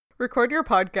Record your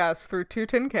podcast through 2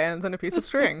 tin cans and a piece of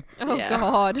string. Oh, yeah.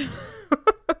 God.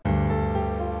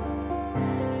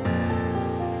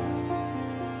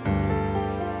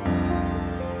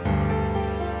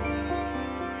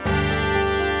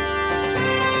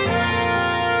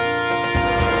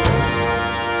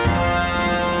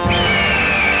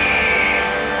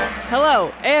 Hello,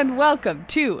 and welcome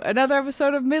to another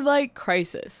episode of Midlight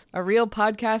Crisis, a real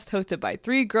podcast hosted by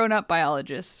 3 grown-up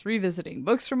biologists revisiting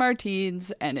books from our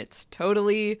teens, and it's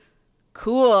totally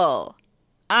cool.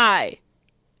 I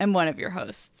am one of your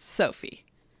hosts, Sophie.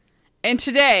 And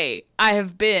today, I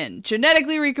have been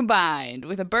genetically recombined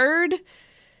with a bird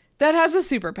that has a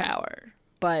superpower,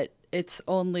 but it's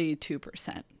only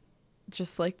 2%,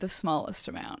 just like the smallest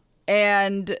amount.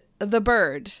 And the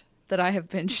bird that I have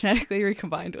been genetically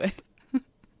recombined with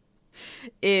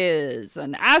is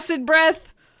an acid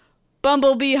breath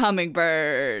bumblebee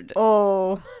hummingbird.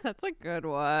 Oh, that's a good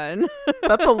one.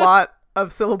 That's a lot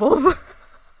of syllables.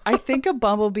 I think a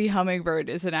bumblebee hummingbird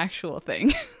is an actual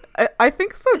thing. I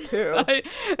think so too.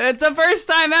 It's the first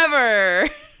time ever.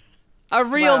 A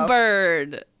real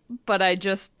bird, but I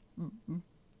just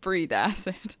breathe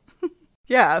acid.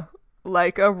 Yeah.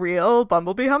 Like a real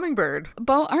bumblebee hummingbird.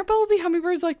 Aren't bumblebee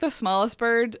hummingbirds like the smallest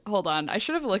bird? Hold on, I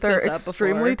should have looked this up before. They're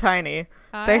extremely tiny.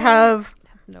 I have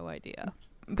no idea.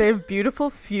 They have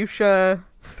beautiful fuchsia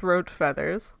throat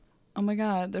feathers. Oh my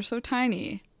god, they're so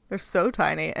tiny. They're so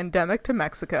tiny, endemic to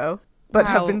Mexico, but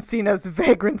have been seen as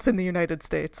vagrants in the United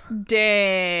States.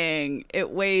 Dang, it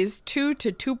weighs 2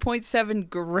 to 2.7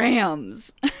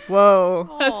 grams.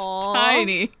 Whoa. That's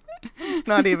tiny. It's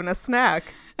not even a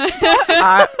snack.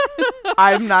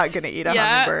 I'm not gonna eat a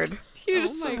hummingbird.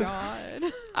 Oh my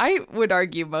god. I would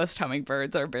argue most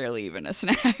hummingbirds are barely even a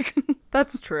snack.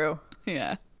 That's true.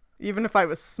 Yeah. Even if I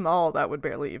was small, that would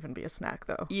barely even be a snack,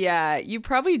 though. Yeah, you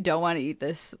probably don't want to eat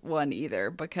this one either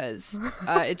because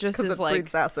it just is it like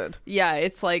breathes acid. Yeah,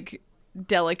 it's like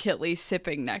delicately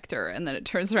sipping nectar, and then it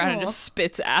turns around and just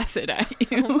spits acid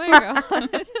at you. Oh my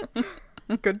god.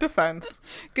 Good defense.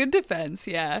 Good defense.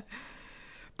 Yeah.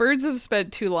 Birds have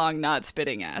spent too long not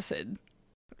spitting acid.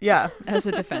 Yeah. As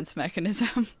a defense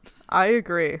mechanism. I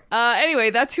agree.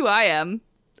 Anyway, that's who I am.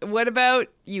 What about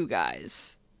you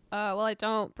guys? Well, I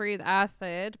don't breathe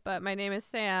acid, but my name is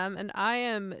Sam, and I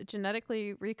am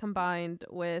genetically recombined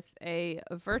with a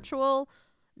virtual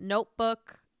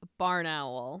notebook barn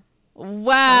owl.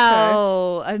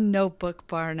 Wow. Okay. A notebook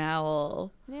barn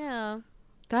owl. Yeah.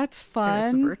 That's fun. And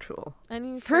it's virtual. And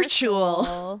he's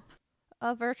virtual.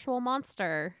 A virtual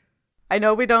monster. I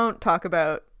know we don't talk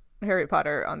about Harry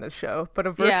Potter on this show, but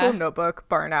a virtual notebook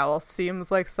barn owl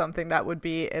seems like something that would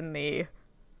be in the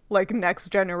next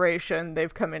generation.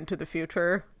 They've come into the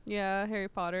future. Yeah, Harry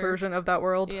Potter version of that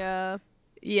world. Yeah.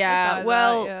 Yeah.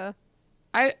 Well,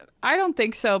 I don't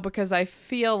think so because I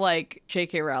feel like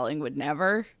J.K. Rowling would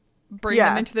never bring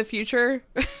them into the future.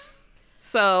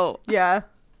 So yeah.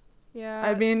 Yeah.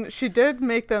 I mean, she did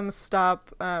make them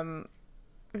stop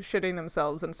shitting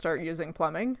themselves and start using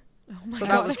plumbing. Oh my so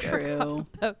God, that was true.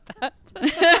 About that.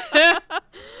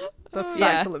 The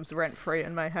fact lives rent free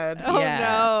in my head. Oh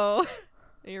no.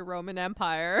 Your Roman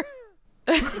Empire.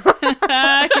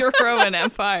 Your Roman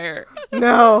Empire.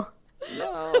 No.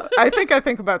 No. I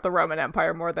think about the Roman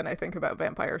Empire more than I think about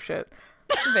vampire shit.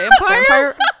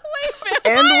 Vampire? Wait, vampire?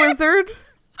 And wizard.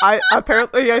 I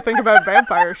think about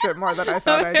vampire shit more than I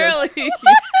thought I did.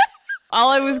 All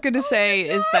I was going to say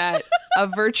is that a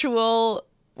virtual,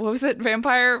 what was it,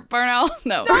 vampire barn owl?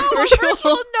 No,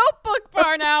 virtual notebook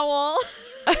barn owl.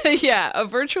 Yeah, a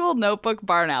virtual notebook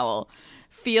barn owl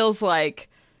feels like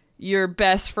your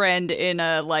best friend in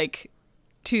a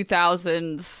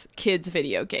 2000s kids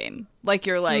video game. Like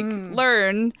you're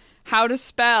learn how to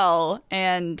spell,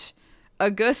 and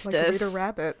Augustus, like Rita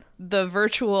Rabbit, the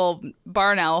virtual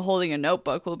barn owl holding a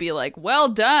notebook, will be like, well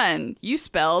done, you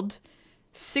spelled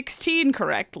 16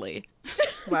 correctly.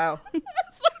 Wow.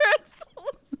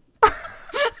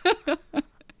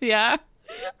 Yeah.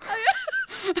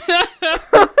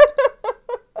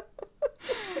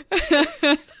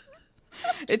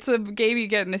 It's a game you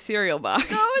get in a cereal box.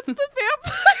 No, it's the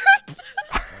vampires.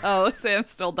 Oh, Sam's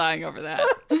still dying over that.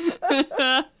 You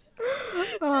said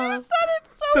it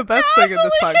so the best thing in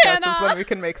this podcast is when we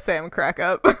can make Sam crack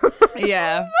up.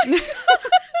 Yeah.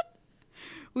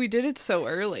 We did it so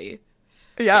early.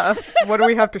 Yeah. What do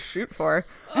we have to shoot for?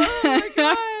 Oh my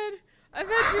god. I've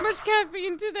had too much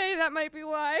caffeine today. That might be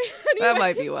why. Anyways, that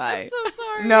might be why. I'm so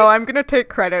sorry. No, I'm going to take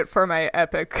credit for my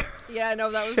epic Yeah,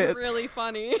 no, that was shit. really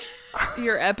funny.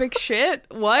 Your epic shit?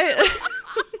 What?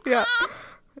 Yeah.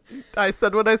 I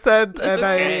said what I said, and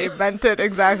I meant it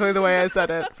exactly the way I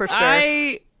said it, for sure.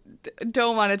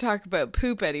 don't want to talk about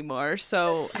poop anymore.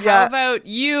 So how about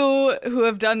you, who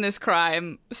have done this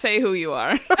crime, say who you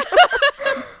are?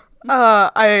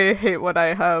 I hate what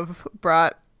I have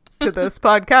brought to this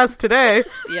podcast today.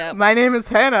 Yeah. My name is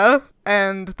Hannah,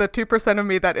 and the 2% of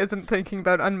me that isn't thinking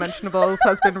about unmentionables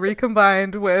has been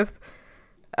recombined with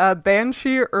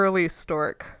Banshee Early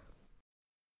Stork,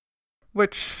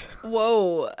 which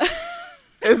Whoa.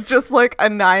 is just like a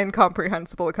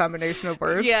non-comprehensible combination of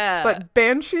words. Yeah. But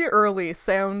Banshee Early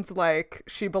sounds like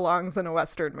she belongs in a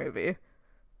Western movie.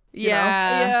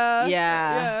 Yeah.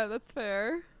 Yeah, that's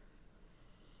fair.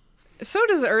 So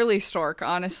does Early Stork,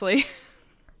 honestly.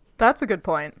 That's a good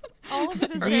point. All of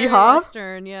it is very Yeehaw?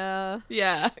 Western, yeah.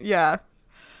 Yeah. Yeah.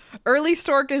 Early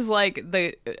Stork is like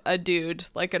a dude,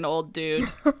 like an old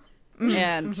dude.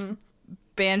 And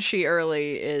Banshee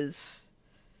Early is,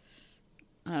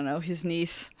 I don't know, his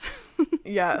niece.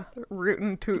 Yeah.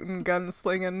 Rootin' tootin'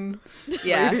 gunslinging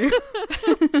Yeah. lady.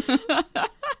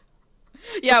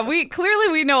 Yeah,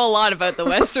 we know a lot about the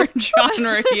Western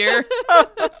genre here.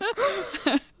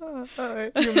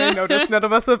 You may notice none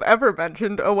of us have ever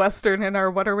mentioned a Western in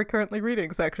our What Are We Currently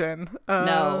Reading section.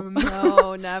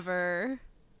 No, never.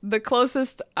 The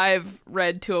closest I've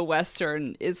read to a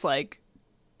Western is like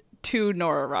 2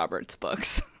 Nora Roberts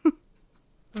books.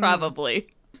 Probably.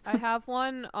 I have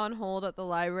one on hold at the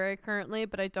library currently,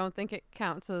 but I don't think it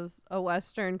counts as a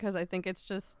Western because I think it's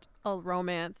just a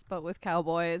romance, but with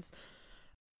cowboys.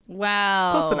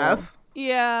 Wow. Close enough.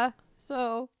 Yeah,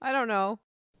 so I don't know.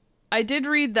 I did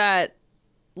read that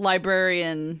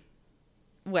librarian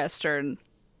Western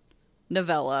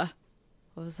novella.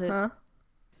 What was it? Huh?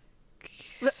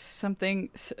 Something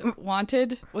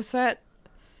Wanted? What's that?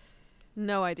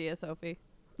 No idea, Sophie.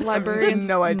 Librarians.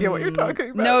 No idea what you're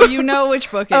talking about. No, you know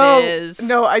which book it is.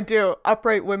 No, I do.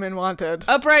 Upright Women Wanted.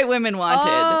 Upright Women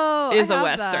Wanted is I a have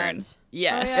Western. that.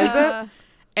 Yes. Oh, Is yeah. it?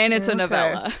 And it's a Okay.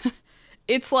 novella.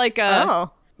 It's like a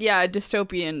Oh. a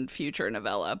dystopian future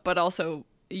novella, but also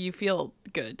you feel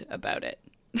good about it.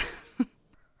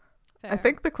 I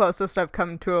think the closest I've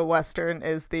come to a Western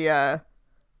is the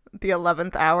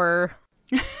 11th Hour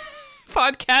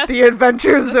Podcast. The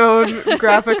Adventure Zone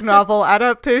graphic novel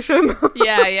adaptation.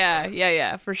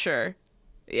 Yeah, for sure.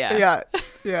 Yeah.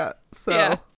 Yeah. So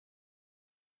Yeah.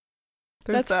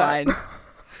 there's That's that.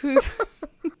 fine.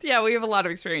 Yeah, we have a lot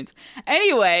of experience.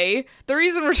 Anyway, the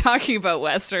reason we're talking about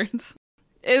Westerns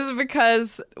is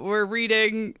because we're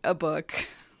reading a book.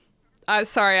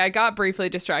 Sorry, I got briefly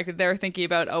distracted there thinking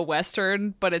about a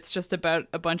Western, but it's just about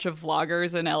a bunch of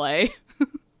vloggers in LA.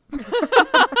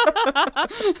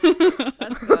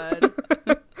 That's good.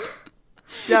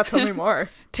 Yeah, tell me more.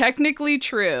 Technically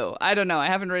true. I don't know. I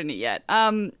haven't written it yet.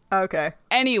 Okay.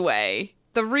 Anyway,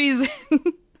 the reason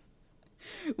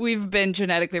we've been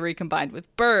genetically recombined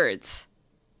with birds,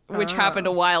 which happened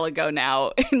a while ago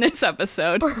now in this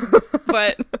episode.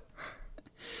 But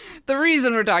the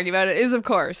reason we're talking about it is, of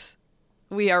course,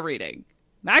 we are reading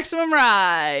Maximum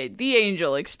Ride, The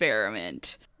Angel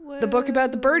Experiment, the book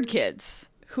about the bird kids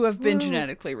who have been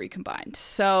genetically recombined.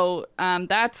 So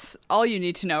that's all you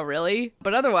need to know, really.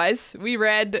 But otherwise, we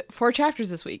read 4 chapters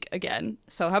this week again.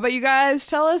 So how about you guys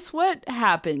tell us what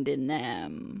happened in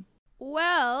them?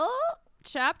 Well,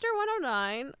 chapter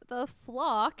 109, the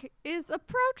flock is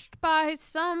approached by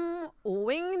some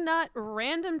wingnut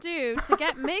random dude to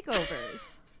get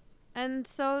makeovers. And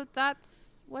so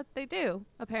that's what they do,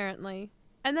 apparently.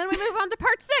 And then we move on to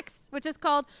part 6, which is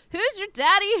called Who's Your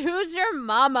Daddy, Who's Your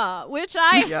Mama? Which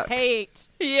I Yuck. hate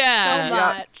Yeah. so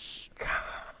much.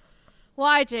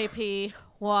 Why, JP?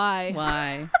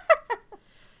 Why?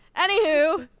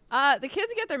 Anywho, the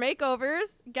kids get their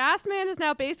makeovers. Gasman is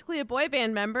now basically a boy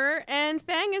band member, and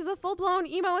Fang is a full-blown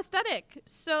emo aesthetic.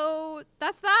 So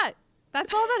that's that.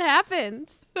 That's all that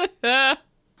happens.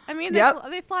 I mean,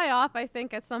 they fly off, I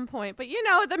think, at some point. But, you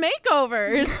know, the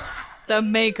makeovers. The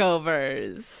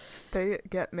makeovers. They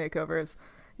get makeovers.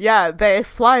 Yeah, they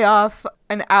fly off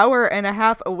an hour and a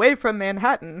half away from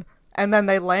Manhattan, and then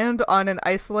they land on an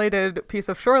isolated piece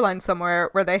of shoreline somewhere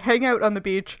where they hang out on the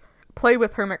beach, play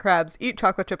with hermit crabs, eat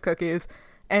chocolate chip cookies,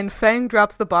 and Fang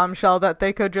drops the bombshell that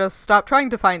they could just stop trying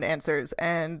to find answers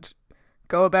and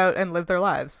go about and live their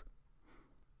lives.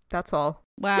 That's all.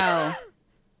 Wow.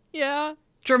 Yeah.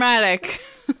 Dramatic.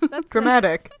 That's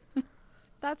Dramatic. it.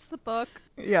 That's the book.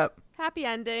 Yep. Happy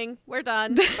ending. We're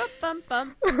done. Bum, bum,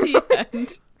 bum. The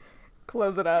end.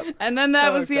 Close it up. And then that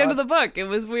Oh, was the end God. of the book. It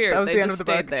was weird. That was They the end just of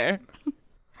the stayed book. there.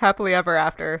 Happily ever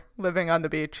after, living on the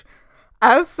beach.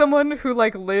 As someone who,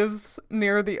 lives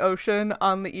near the ocean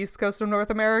on the east coast of North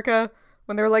America,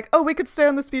 when they were like, oh, we could stay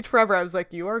on this beach forever, I was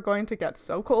like, you are going to get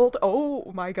so cold.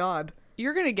 Oh, my God.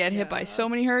 You're gonna get hit by so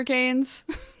many hurricanes.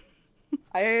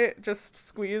 I just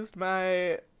squeezed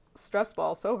my stress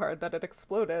ball so hard that it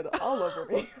exploded all over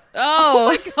me. Oh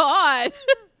my god.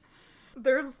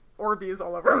 There's Orbeez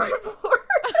all over my floor.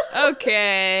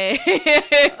 Okay.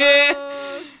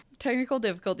 Technical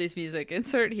difficulties music.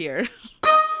 Insert here.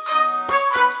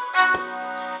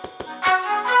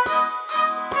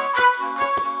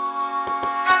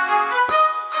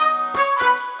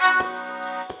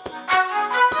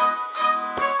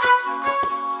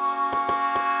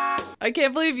 I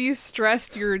can't believe you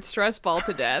stressed your stress ball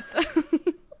to death.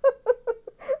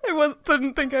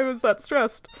 Didn't think I was that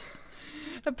stressed.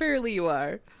 Apparently you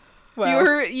are.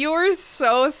 Wow. You were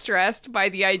so stressed by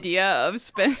the idea of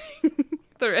spending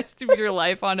the rest of your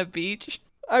life on a beach.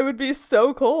 I would be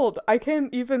so cold. I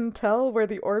can't even tell where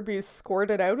the Orbeez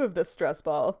squirted out of this stress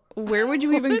ball. Where would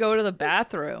you even go to the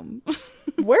bathroom?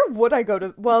 Where would I go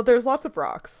to? Well, there's lots of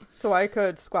rocks, so I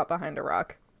could squat behind a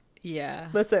rock. Yeah.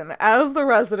 Listen, as the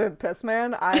resident piss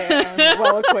man, I am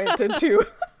well acquainted to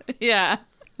Yeah.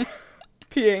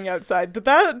 peeing outside. Did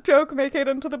that joke make it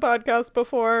into the podcast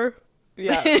before?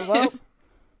 Yeah, well,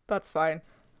 that's fine.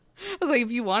 I was like,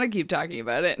 if you want to keep talking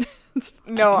about it, it's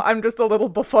fine. No, I'm just a little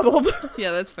befuddled.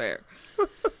 Yeah, that's fair.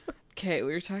 Okay,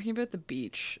 we were talking about the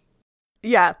beach.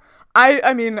 Yeah,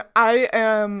 I mean, I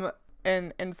am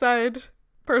an inside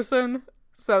person,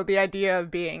 so the idea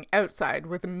of being outside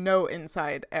with no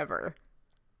inside ever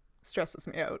stresses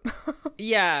me out.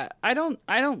 Yeah, I don't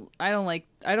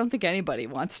think anybody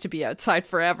wants to be outside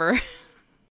forever.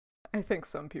 I think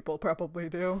some people probably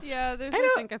do. Yeah,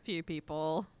 I think a few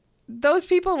people. Those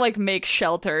people make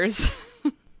shelters.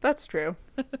 That's true.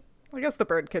 I guess the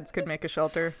bird kids could make a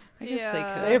shelter. I guess they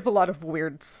could. They have a lot of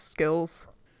weird skills.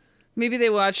 Maybe they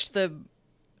watched the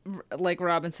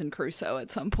Robinson Crusoe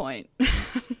at some point.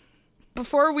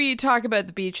 Before we talk about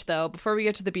the beach, though, before we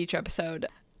get to the beach episode,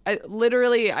 I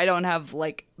don't have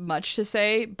much to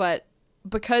say, but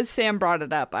because Sam brought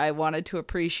it up, I wanted to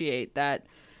appreciate that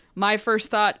my first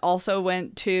thought also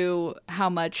went to how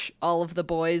much all of the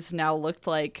boys now looked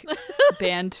like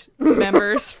band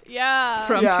members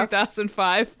from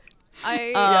 2005.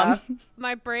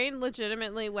 My brain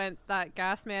legitimately went that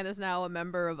Gas Man is now a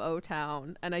member of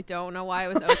O-Town, and I don't know why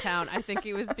it was O-Town. I think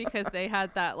it was because they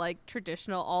had that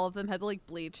traditional, all of them had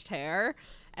bleached hair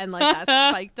and that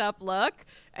spiked up look.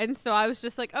 And so I was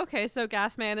just like, okay, so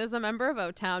Gas Man is a member of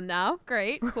O-Town now.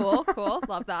 Great, cool,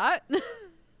 love that.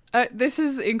 This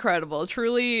is incredible.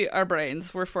 Truly, our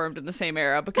brains were formed in the same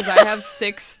era because I have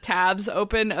 6 tabs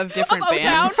open of different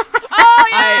bands. Oh,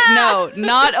 yeah! No,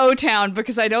 not O-Town,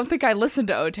 because I don't think I listened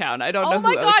to O-Town. I don't know who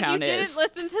O-Town is. Oh my god, you didn't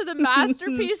listen to the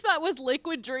masterpiece that was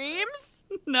Liquid Dreams?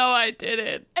 No, I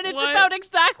didn't. And it's about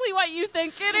exactly what you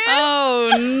think it is? Oh,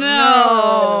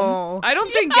 no. I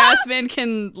don't think Gasman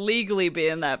can legally be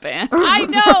in that band. I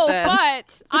know,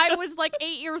 but I was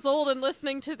 8 years old and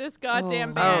listening to this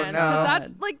goddamn band. Because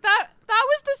that's that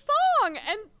was the song,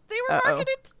 and they were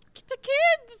marketed to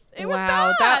kids. It was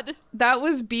bad. That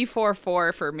was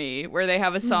B44 for me, where they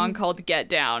have a song called Get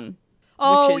Down.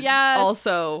 Oh, which is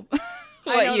also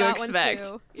what you expect.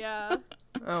 One too. Yeah.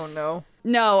 Oh, no.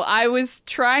 No, I was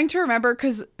trying to remember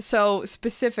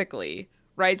specifically,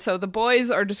 right? So the boys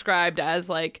are described as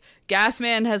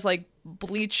Gasman has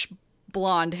bleach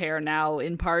blonde hair now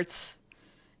in parts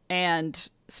and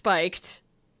spiked,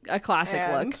 a classic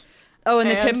look. Oh,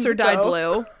 and the tips are dyed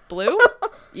blue. Blue?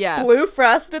 Yeah. Blue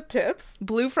frosted tips.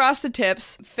 Blue frosted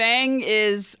tips. Fang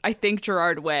is, I think,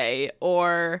 Gerard Way,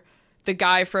 or the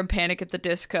guy from Panic at the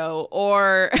Disco,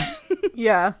 or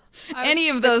yeah, any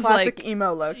of those classic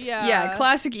emo look. Yeah,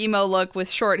 classic emo look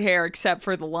with short hair, except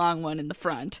for the long one in the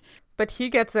front. But he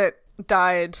gets it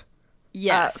dyed.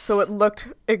 Yes. So it looked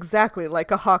exactly like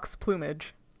a hawk's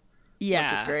plumage. Yeah.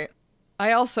 Which is great.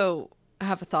 I also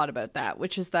have a thought about that,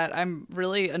 which is that I'm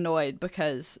really annoyed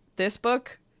because this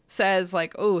book says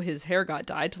his hair got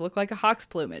dyed to look like a hawk's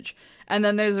plumage, and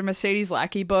then there's a Mercedes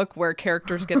Lackey book where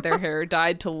characters get their hair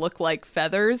dyed to look like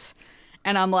feathers,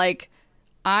 and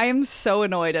I'm so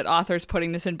annoyed at authors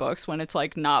putting this in books when it's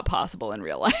not possible in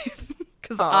real life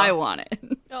because I want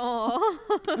it.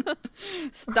 Oh,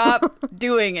 stop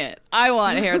doing it. I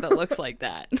want hair that looks like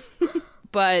that.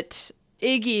 But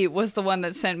Iggy was the one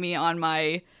that sent me on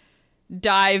my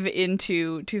dive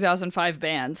into 2005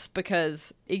 bands,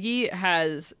 because Iggy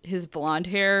has his blonde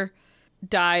hair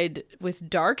dyed with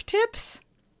dark tips,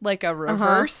 like a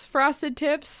reverse frosted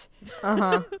tips.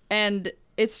 And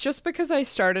it's just because I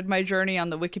started my journey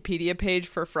on the Wikipedia page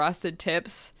for frosted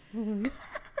tips,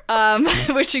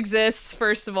 which exists,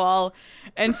 first of all,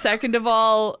 and second of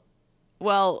all,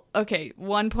 Well, okay,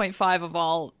 1.5 of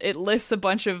all. It lists a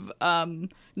bunch of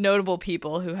notable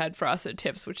people who had frosted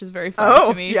tips, which is very funny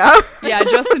to me. Yeah? Yeah,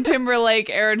 Justin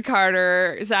Timberlake, Aaron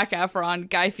Carter, Zac Efron,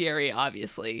 Guy Fieri,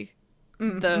 obviously,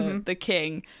 the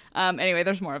king. Anyway,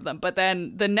 there's more of them. But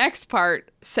then the next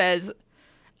part says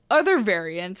other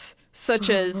variants, such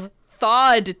as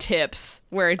thawed tips,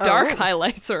 where dark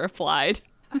highlights are applied.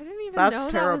 I didn't even That's know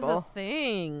terrible. that was a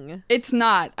thing. It's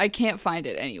not. I can't find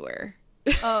it anywhere.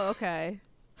 Oh, okay.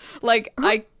 Like,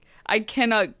 I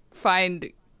cannot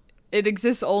find... It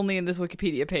exists only in this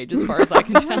Wikipedia page, as far as I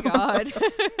can tell. Oh, my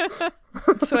God.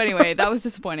 So anyway, that was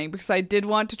disappointing, because I did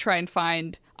want to try and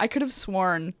find... I could have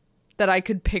sworn that I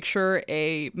could picture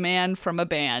a man from a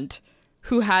band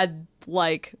who had,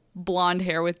 like, blonde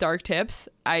hair with dark tips.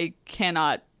 I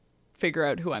cannot figure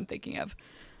out who I'm thinking of.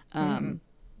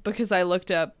 Because I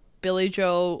looked up Billy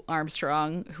Joe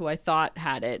Armstrong, who I thought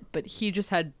had it, but he just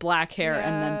had black hair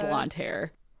and then blonde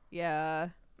hair. Yeah.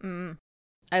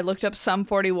 I looked up Sum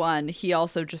 41. He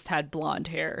also just had blonde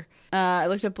hair. I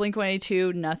looked up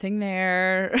Blink-182. Nothing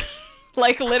there.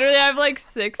 Like, literally, I have, like,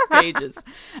 6 pages.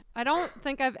 I don't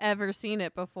think I've ever seen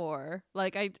it before.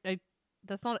 Like,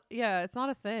 that's not, it's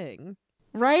not a thing.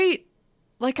 Right?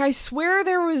 Like, I swear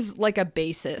there was, like, a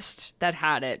bassist that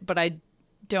had it, but I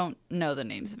don't know the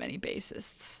names of any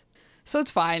bassists. So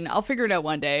it's fine. I'll figure it out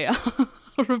one day.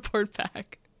 I'll report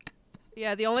back.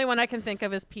 Yeah, the only one I can think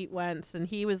of is Pete Wentz, and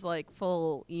he was like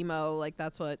full emo. Like,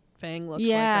 that's what Fang looks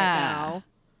like right now.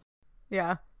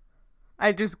 Yeah.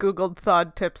 I just Googled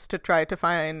thawed tips to try to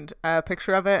find a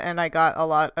picture of it, and I got a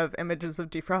lot of images of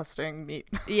defrosting meat.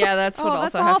 Yeah, that's what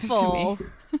also happened to me.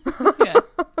 Yeah.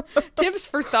 Tips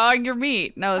for thawing your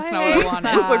meat. No, that's not what I wanted.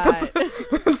 I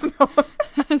was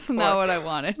like, that's not what I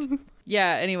wanted.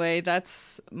 Yeah, anyway,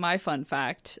 that's my fun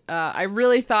fact. I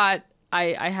really thought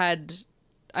I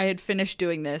had finished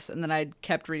doing this, and then I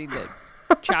kept reading the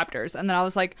chapters, and then I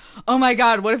was like, oh my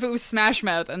god, what if it was Smash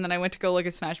Mouth? And then I went to go look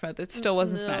at Smash Mouth. It still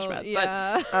wasn't Smash Mouth.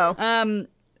 Yeah. But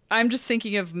I'm just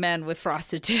thinking of men with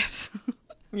frosted tips.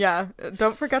 Yeah,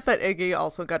 don't forget that Iggy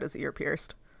also got his ear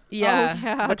pierced. Yeah. Oh,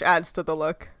 yeah. Which adds to the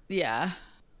look. Yeah.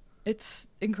 It's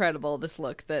incredible, this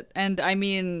look. And I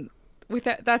mean, with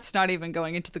that's not even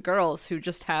going into the girls who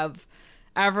just have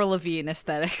Avril Lavigne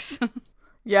aesthetics.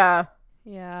 Yeah.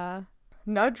 Yeah.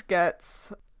 Nudge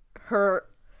gets her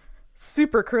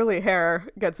super curly hair,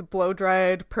 gets blow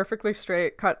dried, perfectly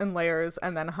straight, cut in layers,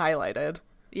 and then highlighted.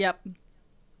 Yep.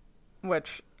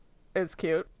 Which is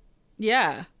cute.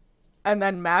 Yeah. And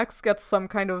then Max gets some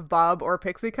kind of bob or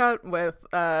pixie cut with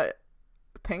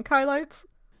pink highlights.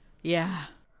 Yeah.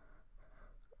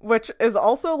 Which is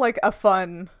also like a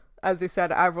fun, as you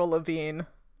said, Avril Lavigne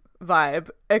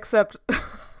vibe, except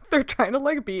they're trying to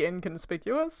like be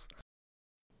inconspicuous.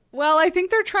 Well, I think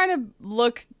they're trying to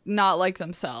look not like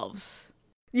themselves.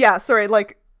 Yeah, sorry,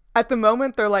 like at the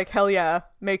moment they're like, hell yeah,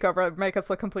 makeover, make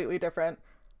us look completely different.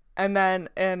 And then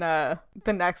in the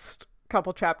next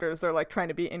couple chapters they're like trying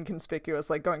to be inconspicuous,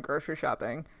 like going grocery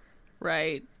shopping.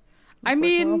 Right. I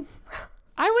mean,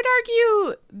 I would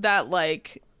argue that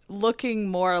like looking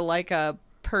more like a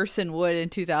person would in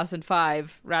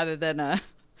 2005 rather than a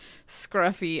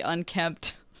scruffy,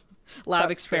 unkempt lab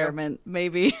That's experiment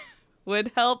maybe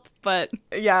would help, but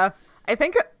yeah, I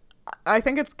think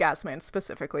it's Gasman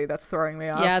specifically that's throwing me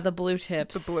off. Yeah, the blue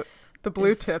tips. The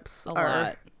blue tips a are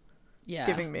lot. Yeah.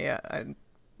 giving me a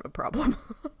problem.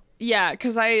 Yeah,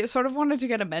 because I sort of wanted to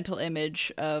get a mental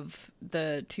image of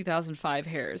the 2005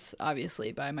 hairs,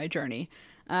 obviously, by my journey.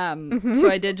 So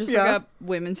I did just look up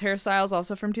women's hairstyles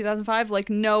also from 2005, like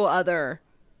no other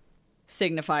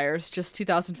signifiers, just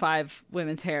 2005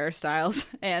 women's hairstyles.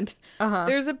 And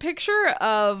there's a picture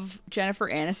of Jennifer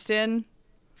Aniston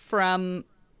from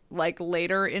like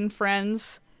later in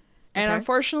Friends. And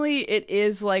unfortunately, it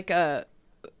is like a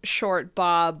short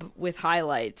bob with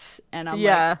highlights, and I'm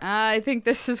like, I think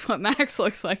this is what Max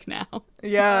looks like now.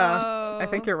 Yeah, I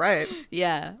think you're right.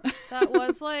 Yeah. That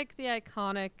was like the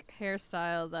iconic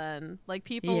hairstyle then. Like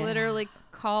people literally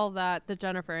call that the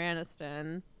Jennifer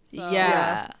Aniston. So,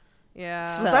 yeah.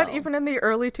 Was that even in the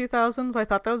early 2000s? I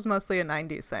thought that was mostly a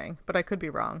 90s thing, but I could be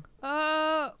wrong.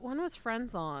 When was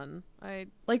Friends on? I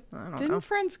don't know.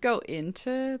 Friends go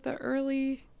into the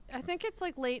early... I think it's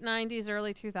like late 90s,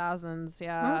 early 2000s.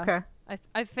 Yeah. Oh, okay.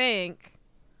 I think.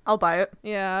 I'll buy it.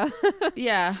 Yeah.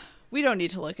 Yeah. We don't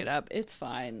need to look it up. It's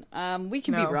fine. We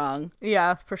can be wrong.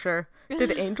 Yeah, for sure.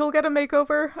 Did Angel get a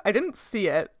makeover? I didn't see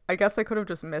it. I guess I could have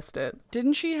just missed it.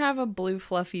 Didn't she have a blue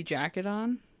fluffy jacket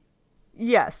on?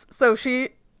 Yes. So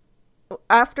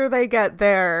after they get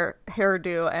their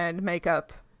hairdo and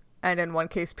makeup, and in one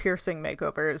case piercing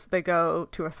makeovers, they go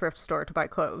to a thrift store to buy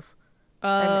clothes.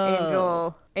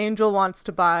 And Angel wants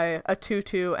to buy a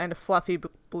tutu and a fluffy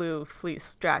blue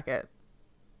fleece jacket.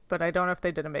 But I don't know if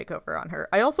they did a makeover on her.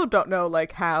 I also don't know,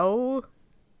 like, how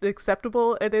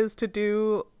acceptable it is to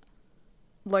do,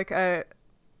 like, a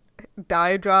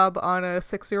dye job on a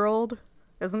 6-year-old.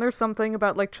 Isn't there something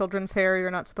about, like, children's hair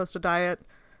you're not supposed to dye it?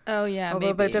 Oh, yeah, Although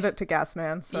maybe. they did it to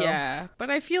Gasman, so... Yeah, but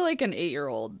I feel like an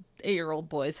 8-year-old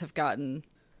boys have gotten...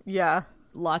 Yeah.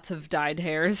 Lots of dyed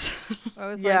hairs. I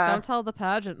was like, don't tell the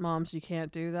pageant moms you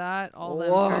can't do that. All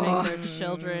them turning their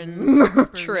children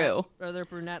True. Or their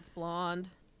brunettes blonde.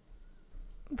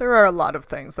 There are a lot of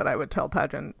things that I would tell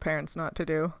pageant parents not to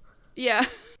do. Yeah.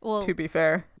 Well, to be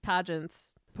fair.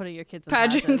 Pageants. Putting your kids in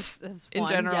pageants is in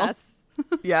one, general. Yes.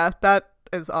 Yeah, that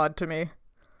is odd to me.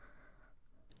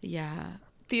 Yeah.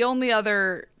 The only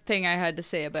other thing I had to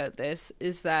say about this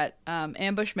is that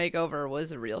Ambush Makeover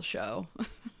was a real show.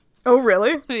 Oh,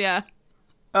 really? Yeah.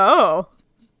 Oh.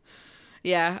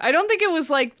 Yeah. I don't think it was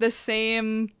like the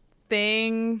same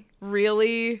thing,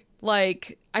 really.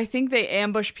 Like, I think they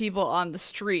ambush people on the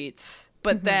streets,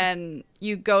 but then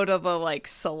you go to the, like,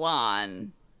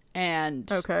 salon and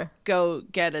go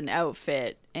get an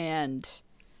outfit, and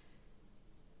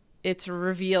it's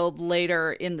revealed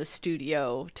later in the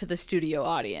studio to the studio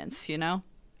audience, you know?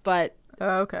 But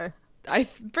okay. I'm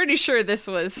pretty sure this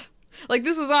was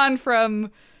on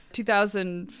from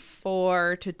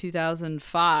 2004 to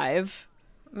 2005.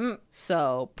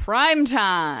 So prime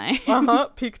time.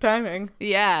 Peak timing.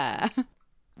 Yeah.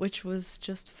 Which was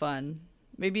just fun.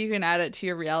 Maybe you can add it to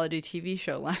your reality TV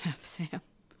show lineup, Sam.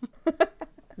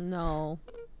 No.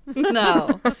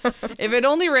 No. If it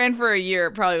only ran for a year,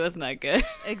 it probably wasn't that good.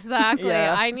 Exactly.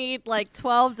 Yeah. I need like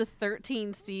 12 to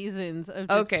 13 seasons of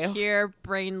just pure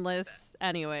brainless.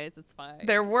 Anyways, it's fine.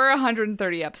 There were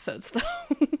 130 episodes, though.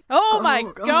 Oh my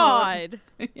God.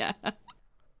 Yeah.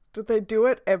 Did they do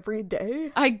it every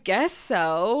day? I guess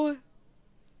so.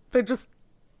 They just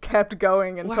kept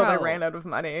going until they ran out of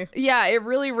money. Yeah, it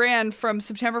really ran from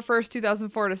September 1st,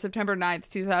 2004 to September 9th,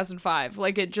 2005.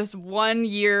 Like, it just 1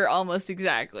 year almost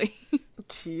exactly.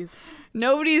 Jeez.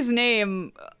 Nobody's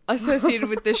name associated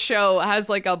with this show has,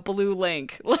 like, a blue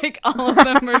link. Like, all of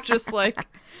them are just, like,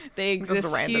 they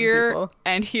exist here people.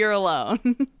 And here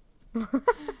alone.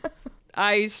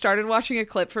 I started watching a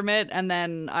clip from it, and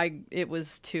then I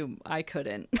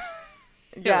couldn't.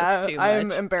 Yeah,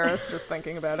 I'm embarrassed just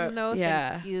thinking about it. No,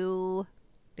 thank you.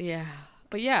 Yeah.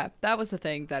 But yeah, that was the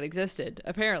thing that existed,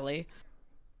 apparently.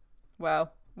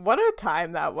 Wow. What a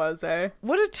time that was, eh?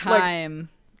 What a time. Like,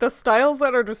 the styles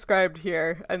that are described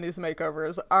here in these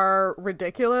makeovers are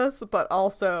ridiculous, but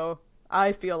also,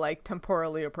 I feel like,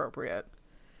 temporally appropriate.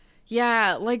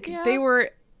 Yeah, they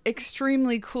were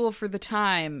extremely cool for the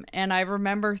time, and I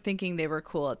remember thinking they were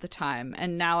cool at the time,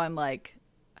 and now I'm like,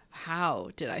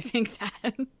 how did I think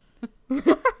that?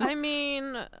 I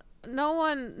mean,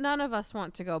 none of us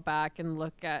want to go back and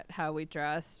look at how we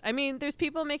dressed. I mean, there's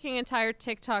people making entire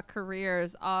TikTok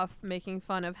careers off making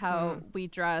fun of how we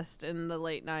dressed in the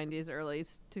late 90s, early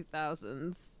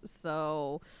 2000s.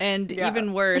 So, and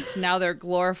even worse, now they're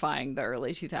glorifying the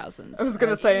early 2000s. I was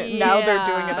going to say, now they're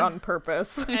doing it on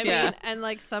purpose. I mean, and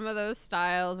like some of those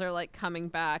styles are like coming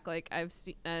back. Like I've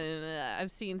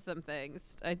seen some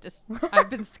things. I've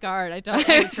been scarred. I don't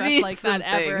want to dress like that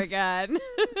ever again.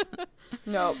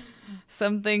 Nope.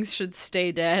 Some things should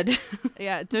stay dead.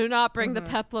 Yeah, do not bring the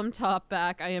peplum top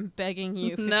back. I am begging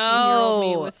you. 15-year-old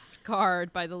me was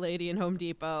scarred by the lady in Home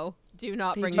Depot. Do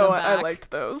not bring them back. I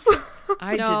liked those.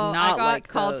 I did not like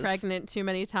got called those. pregnant too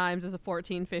many times as a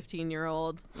 14,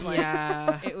 15-year-old.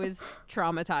 Yeah. It was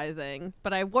traumatizing.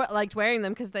 But I liked wearing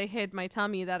them because they hid my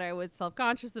tummy that I was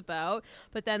self-conscious about.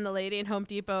 But then the lady in Home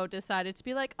Depot decided to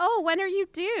be like, oh, when are you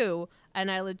due? And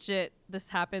this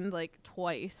happened like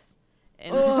twice.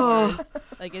 And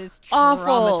it is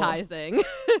traumatizing.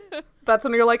 That's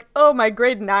when you're like, oh, my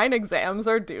grade 9 exams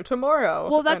are due tomorrow.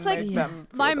 Well, that's like,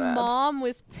 my mom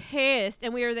was pissed,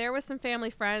 and we were there with some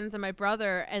family friends and my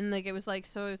brother, and like it was like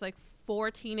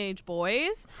 4 teenage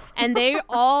boys, and they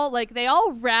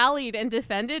all rallied and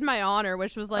defended my honor,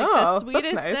 which was like the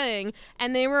sweetest thing.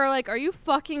 And they were like, are you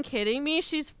fucking kidding me?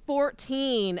 She's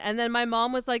 14. And then my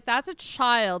mom was like, that's a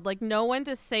child, like no one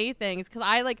to say things, because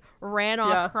I like ran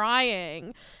off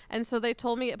crying. And so they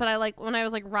told me, but when I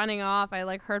was like running off, I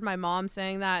like heard my mom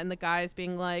saying that and the guys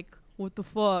being like, what the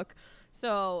fuck?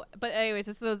 So, but anyways,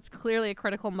 it's clearly a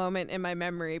critical moment in my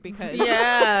memory because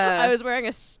I was wearing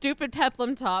a stupid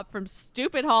peplum top from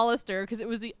stupid Hollister because it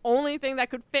was the only thing that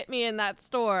could fit me in that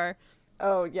store.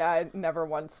 Oh, yeah, I never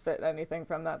once fit anything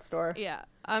from that store. Yeah,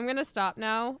 I'm going to stop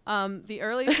now. The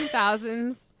early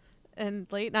 2000s and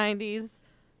late 90s,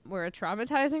 were a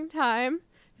traumatizing time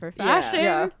for fashion,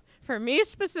 Yeah. for me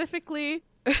specifically.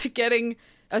 Getting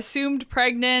assumed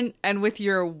pregnant and with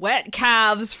your wet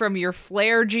calves from your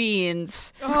flare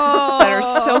jeans that are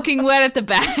soaking wet at the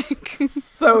back.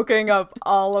 Soaking up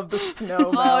all of the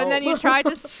snow melt. Oh, and then you tried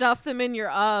to stuff them in your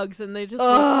Uggs and they just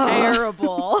look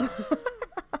terrible.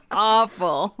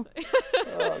 Awful.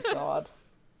 Oh, God.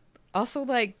 Also,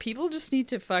 like, people just need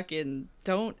to fucking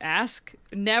don't ask.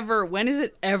 Never. When is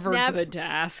it ever good to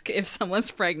ask if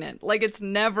someone's pregnant? Like, it's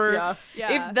never.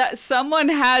 Yeah. If that someone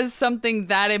has something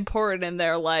that important in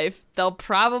their life, they'll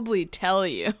probably tell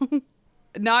you.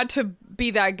 Not to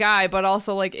be that guy, but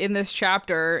also, like, in this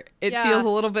chapter, it feels a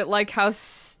little bit like how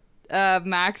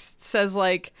Max says,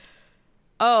 like,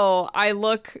 oh, I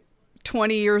look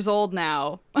 20 years old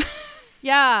now.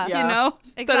 Yeah. You know?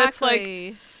 Exactly. That it's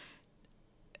like,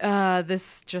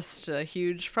 this just a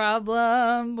huge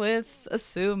problem with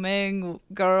assuming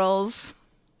girls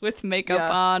with makeup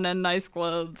on and nice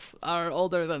clothes are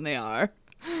older than they are.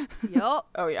 Yup.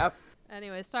 Oh, yeah.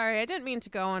 Anyway, sorry, I didn't mean to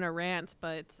go on a rant,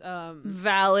 but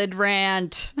Valid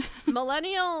rant.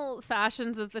 millennial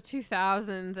fashions of the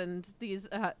 2000s and these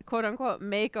quote-unquote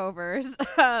makeovers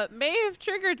may have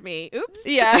triggered me. Oops.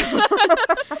 Yeah.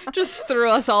 Just threw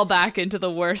us all back into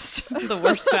the worst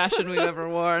fashion we've ever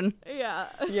worn. Yeah.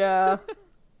 Yeah.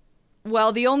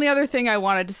 Well, the only other thing I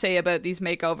wanted to say about these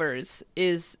makeovers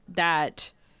is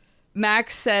that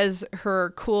Max says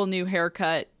her cool new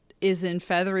haircut is in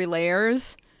feathery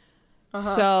layers.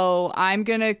 So I'm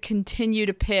going to continue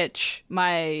to pitch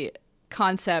my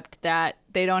concept that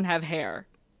they don't have hair.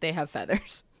 They have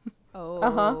feathers.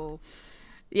 Oh.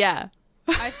 Yeah.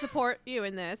 I support you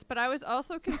in this, but I was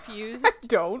also confused.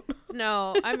 Don't.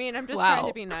 No, I mean, I'm just trying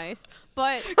to be nice.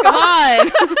 But Come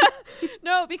on.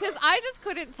 no, because I just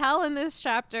couldn't tell in this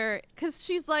chapter, because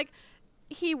she's like,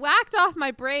 he whacked off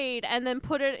my braid and then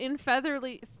put it in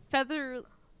featherly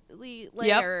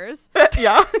layers.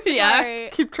 Yeah. Yeah. Sorry.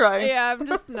 Keep trying. Yeah, I'm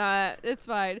just not. It's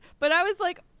fine. But I was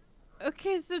like,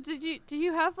 okay, so do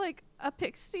you have like a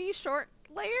pixie short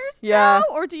layers now?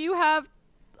 Or do you have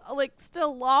like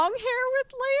still long hair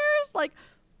with layers? Like,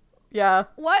 Yeah.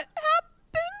 what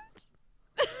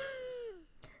happened?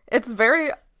 It's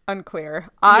very unclear.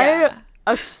 Yeah.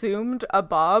 I assumed a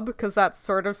bob because that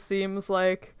sort of seems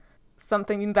like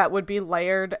something that would be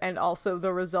layered and also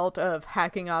the result of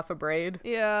hacking off a braid.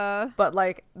 Yeah. But,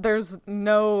 like, there's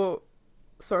no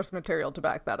source material to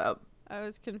back that up. I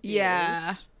was confused.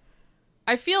 Yeah.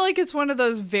 I feel like it's one of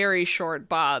those very short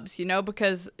bobs, you know,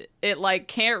 because it, like,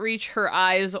 can't reach her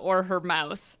eyes or her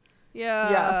mouth.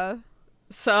 Yeah.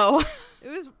 So.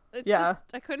 It's just,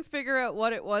 I couldn't figure out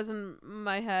what it was in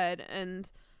my head. And,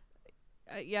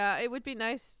 it would be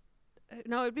nice.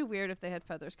 No, it'd be weird if they had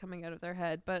feathers coming out of their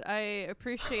head, but I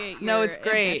appreciate your No, it's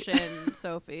great. ambition,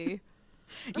 Sophie.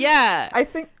 Yeah. I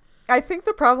think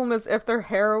the problem is if their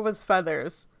hair was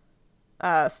feathers,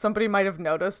 somebody might have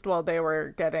noticed while they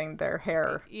were getting their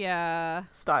hair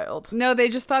styled. No, they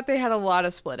just thought they had a lot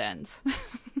of split ends.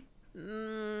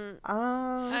 No,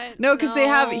 No, because they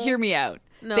have, hear me out.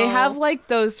 No. They have like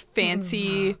those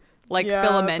fancy, like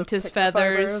filamentous the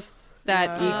feathers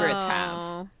that Yeah. egrets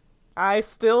have. I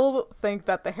still think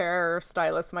that the hair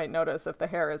stylist might notice if the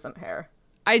hair isn't hair.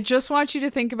 I just want you to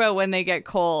think about when they get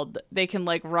cold, they can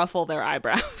like ruffle their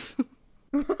eyebrows.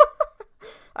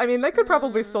 I mean, they could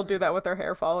probably still do that with their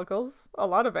hair follicles. A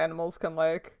lot of animals can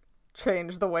like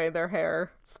change the way their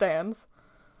hair stands.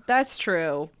 That's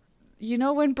true. You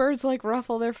know when birds like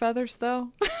ruffle their feathers though?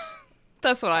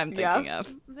 That's what I'm thinking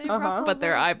of. They ruffle But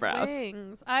their eyebrows.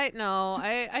 wings. I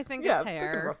think it's They can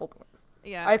hair. ruffle the wings.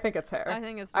 Yeah. I think it's hair. I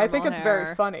think it's I think normal it's hair.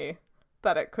 very funny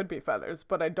that it could be feathers,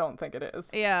 but I don't think it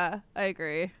is. Yeah, I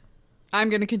agree. I'm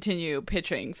going to continue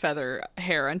pitching feather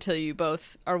hair until you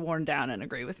both are worn down and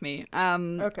agree with me.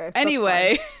 Okay. that's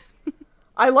Anyway. fine.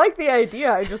 I like the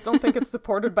idea. I just don't think it's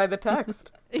supported by the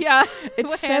text. Yeah. It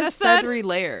what Hannah says said. feathery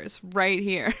layers right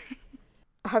here.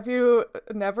 Have you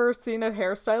never seen a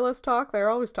hairstylist talk? They're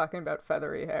always talking about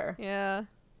feathery hair. Yeah.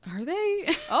 Are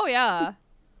they? Oh, yeah.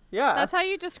 Yeah. That's how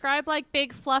you describe, like,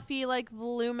 big, fluffy, like,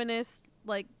 voluminous,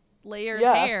 like, layered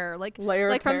Yeah. hair. Like,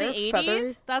 Layered like from hair, the 80s?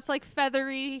 feathery. That's, like,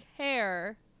 feathery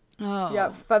hair. Oh. Yeah,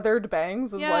 feathered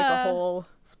bangs is like Yeah. a whole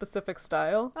specific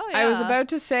style. Oh, yeah. I was about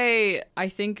to say, I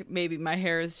think maybe my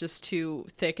hair is just too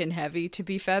thick and heavy to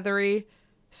be feathery.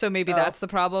 So maybe that's the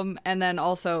problem. And then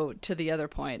also, to the other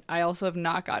point, I also have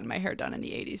not gotten my hair done in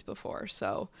the 80s before.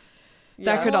 So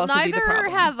that could also be the problem.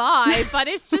 Neither have I, but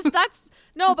it's just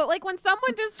no, but like when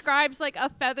someone describes like a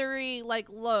feathery like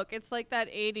look, it's like that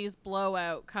 80s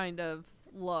blowout kind of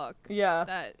look. Yeah.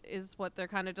 That is what they're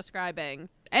kind of describing.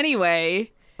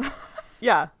 Anyway,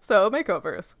 Yeah, so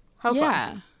makeovers. How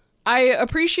fun. I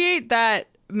appreciate that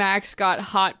Max got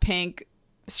hot pink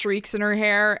streaks in her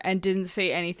hair and didn't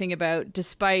say anything about,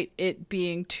 despite it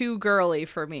being too girly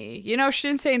for me. You know, she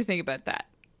didn't say anything about that.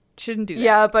 She didn't do that.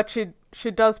 Yeah, but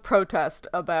she does protest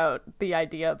about the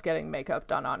idea of getting makeup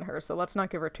done on her, so let's not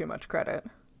give her too much credit.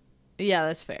 Yeah,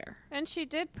 that's fair. And she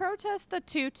did protest the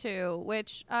tutu,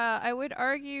 which I would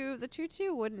argue the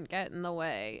tutu wouldn't get in the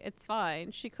way. It's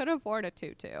fine. She could have worn a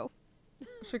tutu.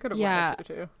 She could have worn a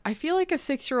tutu. I feel like a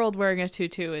 6-year-old wearing a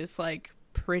tutu is like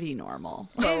pretty normal.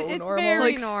 It's normal.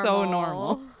 very like normal. so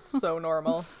normal. So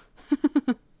normal.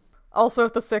 Also,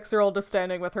 if the 6-year-old is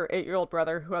standing with her 8-year-old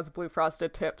brother who has blue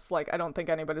frosted tips, like, I don't think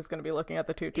anybody's going to be looking at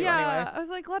the tutu anyway. I was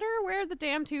like, let her wear the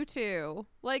damn tutu.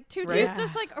 Like, tutus Right.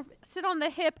 just, like, sit on the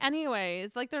hip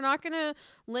anyways. Like, they're not going to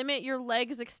limit your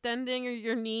legs extending or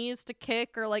your knees to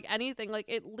kick or, like, anything. Like,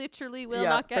 it literally will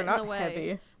not get in the way.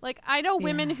 Heavy. Like, I know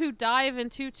women who dive in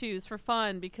tutus for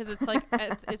fun because it's, like,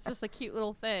 it's just a cute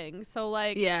little thing. So,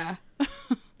 like,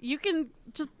 you can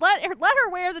just let her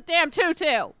wear the damn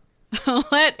tutu.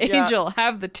 Let Angel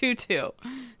have the tutu.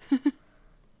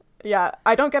 Yeah,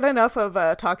 I don't get enough of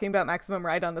talking about Maximum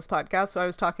Ride on this podcast, so I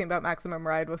was talking about Maximum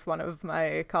Ride with one of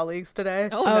my colleagues today.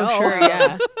 Oh no. Sure,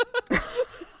 yeah.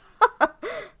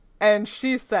 And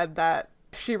she said that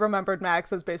she remembered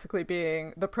Max as basically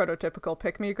being the prototypical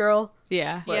pick-me girl.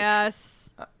 Yeah. Which,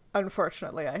 Yes.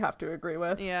 Unfortunately, I have to agree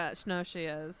with. Yeah, no, she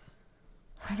is.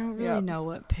 I don't really know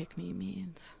what pick me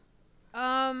means.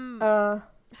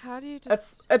 How do you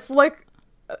just... It's like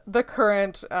the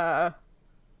current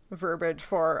verbiage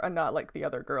for a not like the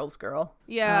other girl's girl.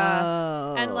 Yeah.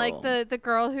 Oh. And like the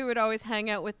girl who would always hang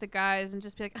out with the guys and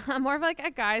just be like, I'm more of like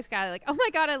a guy's guy. Like, oh my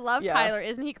God, I love Tyler.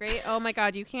 Isn't he great? Oh my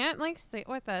God, you can't like sit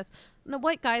with us. No,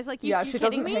 what guys? Like, you she kidding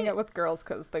doesn't me? hang out with girls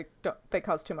because they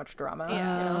cause too much drama.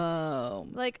 Yeah. You know?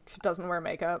 Like, She doesn't wear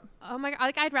makeup. oh my God,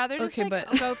 like I'd rather just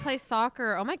go play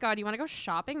soccer. Oh my God, you want to go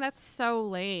shopping? That's so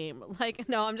lame. Like,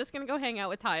 no, I'm just gonna go hang out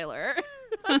with Tyler.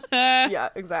 Yeah,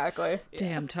 exactly.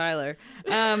 Damn, Tyler.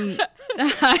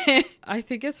 I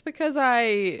think it's because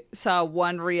I saw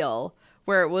one reel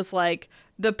where it was like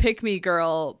the pick-me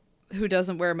girl who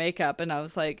doesn't wear makeup, and I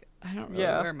was like, I don't really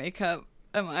wear makeup.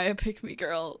 Am I a pick-me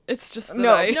girl? It's just that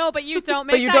No, but you don't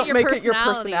make it your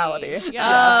personality. Yeah.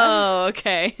 Oh,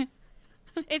 okay.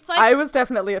 It's like I was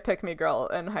definitely a pick-me girl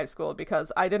in high school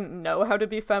because I didn't know how to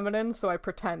be feminine, so I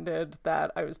pretended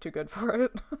that I was too good for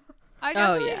it. I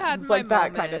definitely had It's my like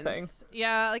that moments. kind of thing.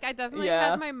 Yeah, like I definitely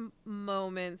had my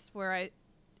moments where I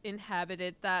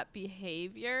inhabited that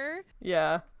behavior.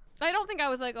 Yeah. I don't think I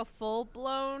was like a full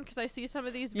blown, because I see some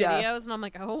of these videos and I'm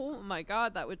like, oh my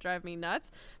God, that would drive me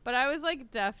nuts. But I was like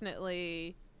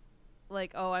definitely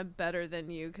like, oh, I'm better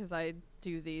than you because I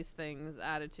do these things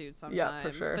attitude sometimes. Yeah,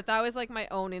 for sure. But that was like my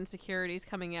own insecurities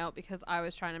coming out because I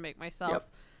was trying to make myself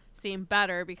seem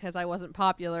better because I wasn't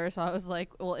popular. So I was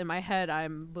like, well, in my head,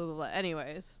 I'm blah, blah, blah.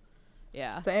 Anyways.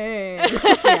 Yeah. Same.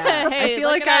 Yeah. Hey, I feel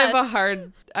look like at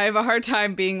I have a hard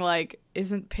time being like,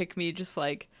 isn't pick me just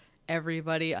like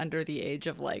everybody under the age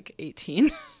of like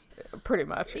 18? Pretty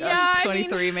much. Yeah. Yeah,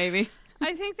 23 maybe.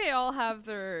 I think they all have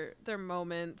their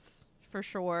moments for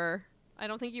sure. I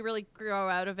don't think you really grow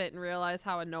out of it and realize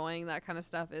how annoying that kind of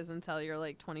stuff is until you're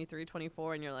like 23,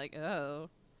 24 and you're like, oh.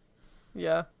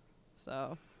 Yeah.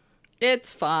 So.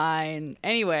 It's fine.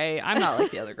 Anyway, I'm not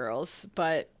like the other girls,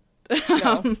 but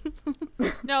No.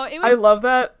 No, it I was love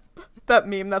that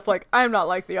meme that's like, I'm not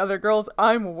like the other girls,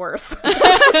 I'm worse.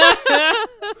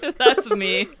 That's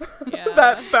me.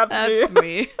 yeah. That's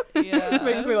me. Yeah. It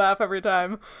makes me laugh every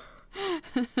time.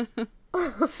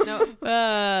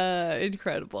 No.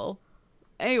 Incredible.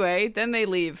 Anyway, then they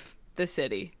leave the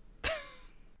city.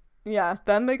 Yeah,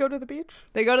 then they go to the beach.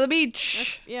 They go to the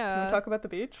beach. Can Yeah. we talk about the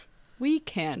beach? We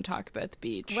can talk about the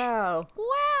beach. Wow.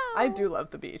 Wow. I do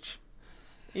love the beach.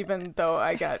 Even though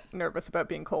I got nervous about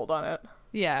being cold on it.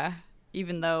 Yeah,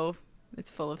 even though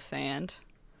it's full of sand.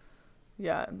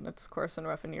 Yeah, and it's coarse and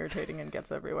rough and irritating and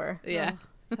gets everywhere. Yeah.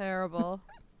 Oh, terrible.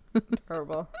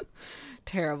 Terrible.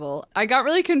 Terrible. I got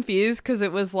really confused because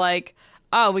it was like,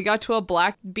 oh, we got to a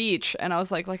black beach. And I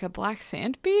was like a black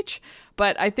sand beach?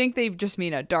 But I think they just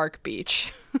mean a dark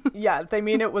beach. Yeah, they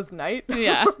mean it was night.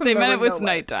 Yeah, they meant it was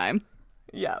nighttime.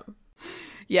 Yeah.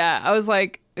 Yeah, I was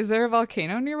like, is there a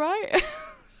volcano nearby?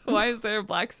 Why is there a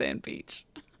black sand beach?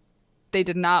 They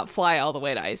did not fly all the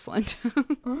way to Iceland.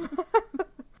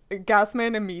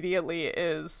 Gasman immediately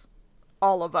is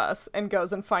all of us and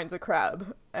goes and finds a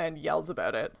crab and yells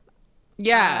about it.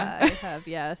 Yeah. I have,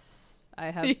 yes.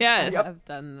 I have, Yes. I have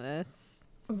done this.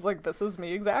 I was like, this is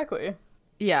me exactly.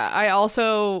 Yeah, I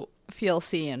also feel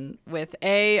seen with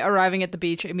A, arriving at the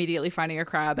beach, immediately finding a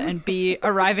crab, and B,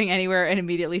 arriving anywhere and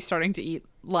immediately starting to eat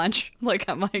lunch. Like,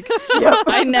 I'm like, yep.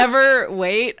 I never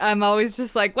wait. I'm always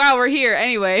just like, wow, we're here.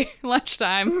 Anyway,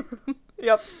 lunchtime.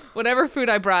 Yep. Whatever food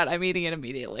I brought, I'm eating it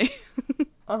immediately.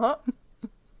 Uh-huh.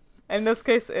 In this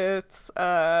case, it's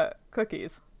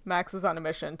cookies. Max is on a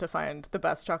mission to find the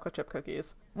best chocolate chip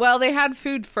cookies. Well, they had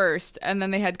food first, and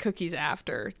then they had cookies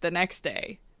after, the next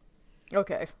day.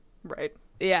 Okay, right.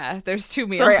 Yeah, there's 2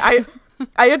 meals. Sorry,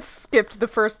 I had skipped the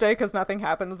first day because nothing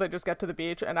happens. They just get to the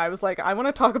beach, and I was like, I want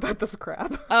to talk about this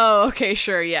crab. Oh, okay,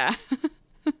 sure, yeah.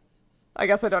 I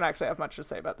guess I don't actually have much to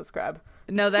say about this crab.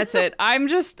 No, that's it. I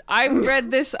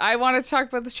read this. I want to talk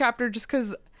about this chapter just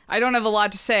because I don't have a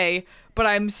lot to say, but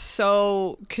I'm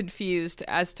so confused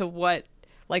as to what,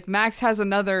 like, Max has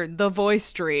another The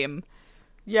Voice dream.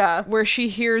 Yeah. Where she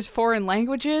hears foreign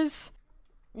languages.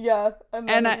 Yeah, and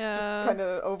then it's just kind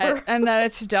of over. And then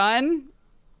it's done.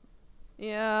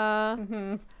 Yeah.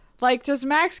 Mm-hmm. Like, does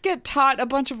Max get taught a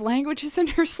bunch of languages in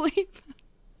her sleep?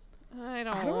 I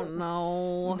don't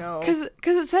know. No.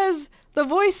 Because it says, The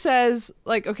Voice says,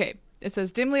 like, okay, it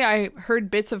says, dimly I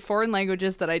heard bits of foreign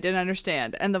languages that I didn't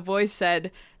understand. And the voice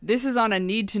said, this is on a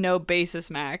need-to-know basis,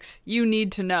 Max. You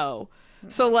need to know.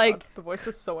 So, like... God, the voice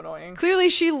is so annoying. Clearly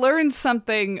she learns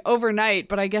something overnight,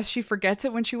 but I guess she forgets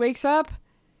it when she wakes up.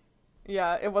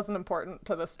 Yeah, it wasn't important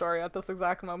to the story at this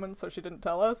exact moment, so she didn't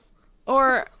tell us.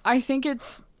 Or I think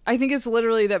it's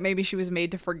literally that maybe she was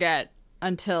made to forget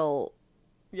until...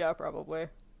 Yeah, probably.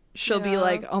 She'll be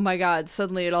like, oh my god,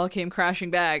 suddenly it all came crashing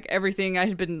back. Everything I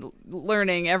had been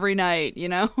learning every night, you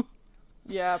know?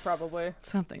 Yeah, probably.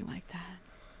 Something like that.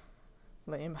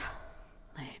 Lame.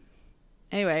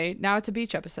 Anyway, now it's a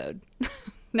beach episode.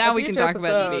 Now we can talk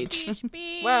about the beach.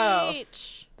 Beach. Wow.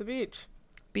 The beach.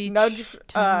 Nudge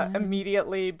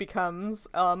immediately becomes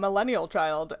a millennial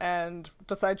child and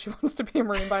decides she wants to be a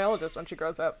marine biologist when she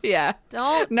grows up. Yeah.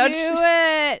 Don't do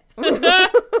it!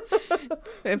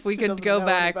 If we could go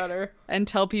back and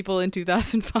tell people in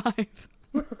 2005.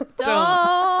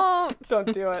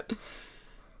 Don't do it.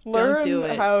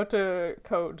 Learn how to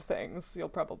code things. You'll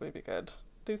probably be good.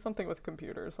 Do something with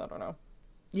computers. I don't know.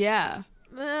 Yeah.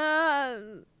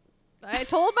 I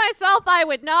told myself I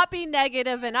would not be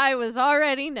negative, and I was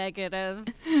already negative.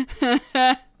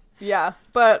 Yeah,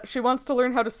 but she wants to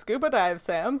learn how to scuba dive,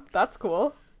 Sam. That's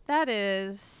cool. That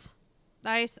is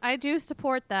nice. I do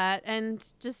support that,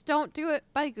 and just don't do it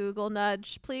by Google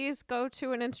Nudge. Please go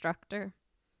to an instructor.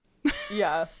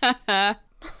 Yeah.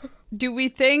 Do we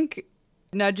think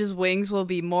Nudge's wings will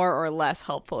be more or less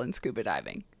helpful in scuba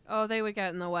diving? Oh, they would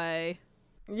get in the way.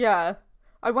 Yeah.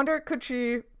 I wonder, could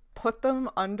she put them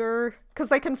under, because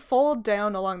they can fold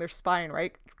down along their spine,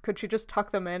 right? Could she just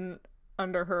tuck them in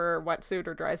under her wetsuit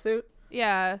or dry suit?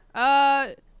 Yeah.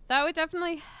 That would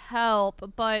definitely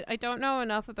help, but I don't know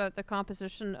enough about the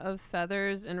composition of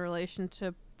feathers in relation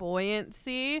to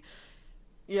buoyancy.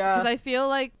 Yeah. Because I feel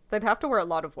like they'd have to wear a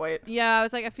lot of weight. Yeah, I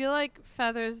was like, I feel like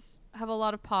feathers have a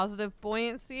lot of positive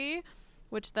buoyancy,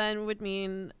 which then would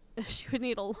mean she would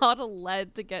need a lot of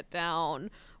lead to get down,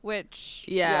 which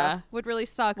would really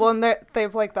suck. Well, and they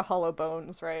have like the hollow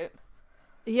bones, right?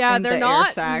 Yeah, and they're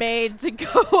not made to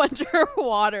go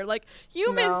underwater. Like,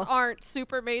 humans aren't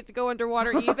super made to go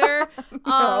underwater either.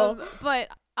 No. But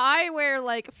I wear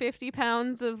like 50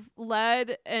 pounds of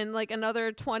lead and like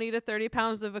another 20 to 30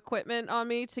 pounds of equipment on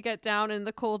me to get down in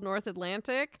the cold North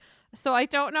Atlantic. So I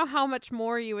don't know how much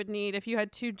more you would need if you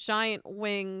had 2 giant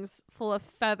wings full of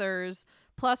feathers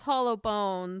plus hollow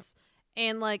bones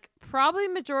and like probably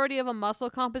majority of a muscle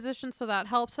composition, so that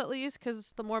helps at least,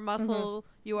 because the more muscle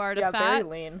you are to fat, very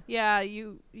lean. Yeah,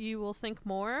 you will sink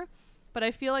more. But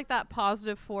I feel like that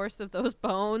positive force of those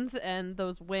bones and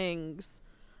those wings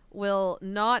will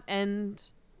not end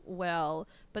well.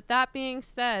 But that being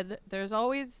said, there's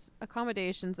always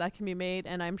accommodations that can be made,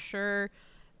 and I'm sure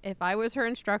if I was her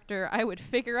instructor, I would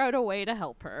figure out a way to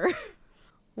help her.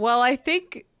 Well, I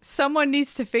think someone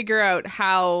needs to figure out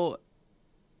how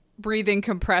breathing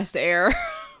compressed air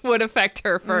would affect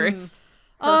her first.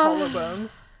 Her hollow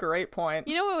bones. Great point.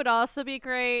 You know what would also be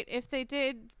great? If they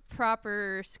did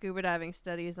proper scuba diving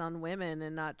studies on women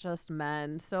and not just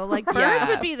men. So, like, birds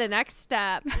would be the next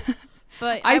step.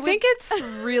 But I think it's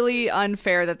really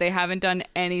unfair that they haven't done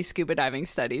any scuba diving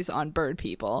studies on bird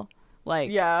people.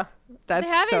 Like, yeah, that's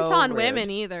they haven't so on rude. women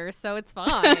either, so it's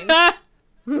fine.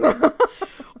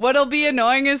 What'll be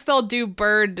annoying is they'll do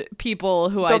bird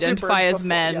people who identify as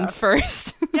men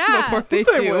first. Yeah. Before they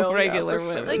do regular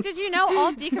women. Like, did you know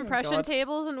all decompression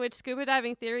tables in which scuba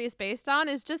diving theory is based on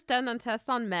is just done on tests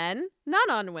on men, not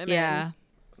on women? Yeah.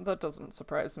 That doesn't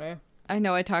surprise me. I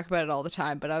know I talk about it all the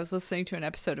time, but I was listening to an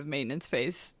episode of Maintenance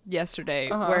Phase yesterday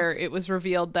where it was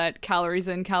revealed that calories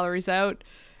in, calories out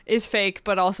is fake,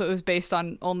 but also it was based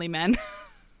on only men.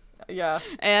 Yeah.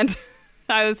 And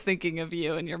I was thinking of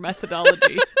you and your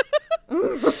methodology.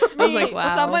 I was like,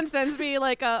 wow. Someone sends me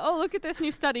like, oh, look at this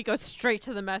new study. Go straight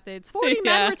to the methods. 40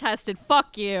 men were tested.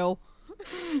 Fuck you.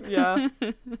 Yeah.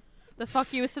 The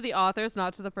fuck you is to the authors,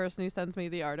 not to the person who sends me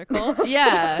the article.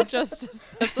 Yeah. Just to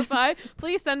specify.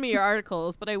 Please send me your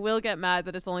articles, but I will get mad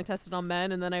that it's only tested on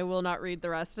men, and then I will not read the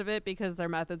rest of it because their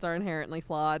methods are inherently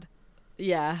flawed.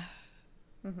 Yeah.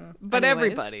 But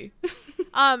Anyways. everybody.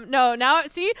 No, now,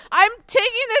 see, I'm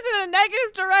taking this in a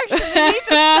negative direction. We need to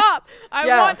stop. I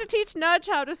want to teach Nudge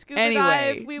how to scuba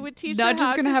dive. We would teach Nudge her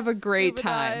how is going to have a great scuba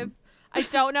time. dive. I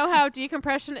don't know how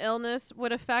decompression illness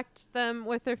would affect them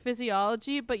with their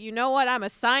physiology, but you know what? I'm a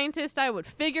scientist. I would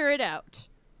figure it out.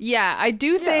 Yeah, I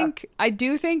do think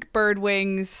bird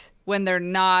wings, when they're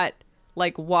not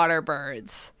like water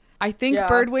birds, I think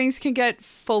bird wings can get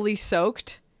fully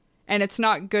soaked, and it's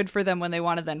not good for them when they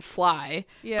want to then fly.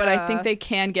 Yeah. But I think they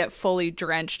can get fully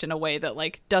drenched in a way that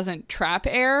like doesn't trap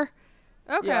air.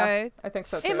 Okay. Yeah, I think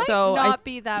so too. It might not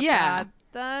be that bad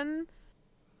then.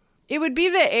 It would be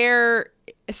the air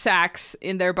sacs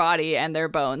in their body and their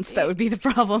bones that would be the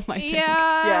problem, I think.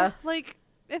 Yeah. Like,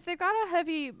 if they got a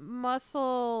heavy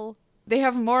muscle... They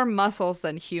have more muscles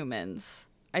than humans,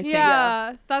 I think.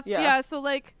 Yeah, so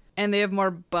like... And they have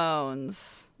more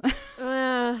bones.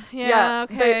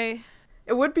 Okay.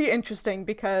 It would be interesting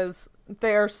because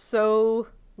they are so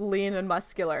lean and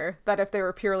muscular that if they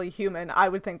were purely human, I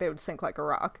would think they would sink like a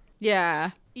rock. Yeah.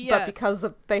 But because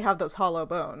they have those hollow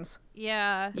bones.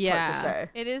 Yeah. It's hard to say.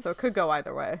 It is. So it could go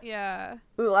either way. Yeah.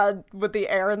 Would the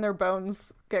air in their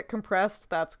bones get compressed?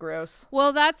 That's gross.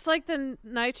 Well, that's like the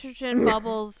nitrogen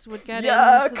bubbles would get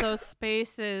into those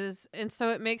spaces, and so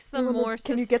it makes them more...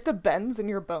 Can you get the bends in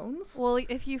your bones? Well,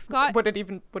 if you've got... Would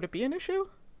it be an issue?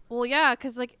 Well, yeah,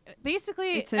 because like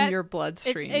basically... It's in your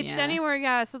bloodstream, It's anywhere,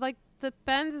 yeah. So like the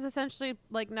bends is essentially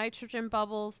like nitrogen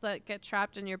bubbles that get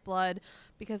trapped in your blood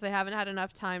because they haven't had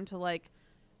enough time to like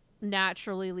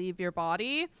naturally leave your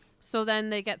body. So then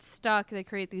they get stuck, they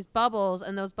create these bubbles,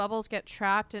 and those bubbles get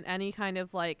trapped in any kind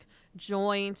of like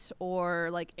joint or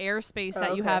like airspace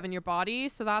that you have in your body.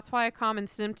 So that's why a common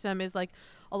symptom is like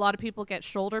a lot of people get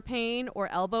shoulder pain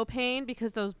or elbow pain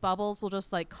because those bubbles will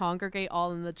just like congregate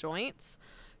all in the joints.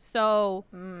 So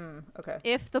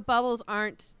if the bubbles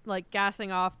aren't like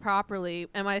gassing off properly,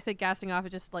 and when I say gassing off,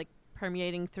 it's just like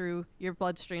permeating through your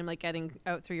bloodstream, like getting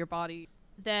out through your body,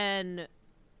 then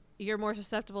you're more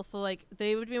susceptible. So like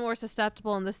they would be more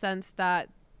susceptible in the sense that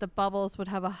the bubbles would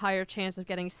have a higher chance of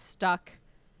getting stuck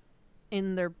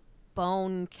in their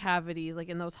bone cavities, like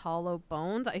in those hollow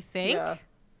bones, I think.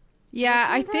 Yeah,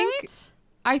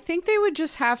 I think they would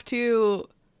just have to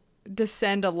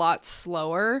descend a lot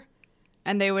slower,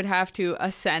 and they would have to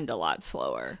ascend a lot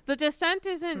slower. The descent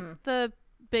isn't the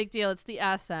big deal, it's the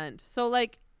ascent. So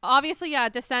like obviously,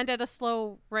 descend at a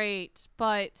slow rate,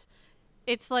 but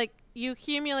it's like you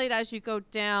accumulate as you go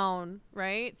down,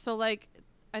 right? So like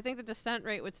I think the descent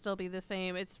rate would still be the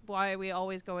same. It's why we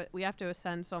always we have to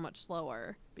ascend so much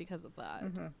slower because of that.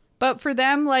 But for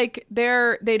them, like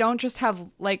they don't just have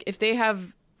like, if they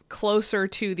have closer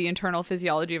to the internal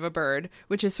physiology of a bird,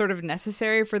 which is sort of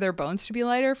necessary for their bones to be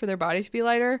lighter, for their body to be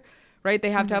lighter, right?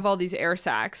 They have to have all these air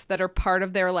sacs that are part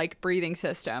of their like breathing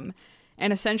system.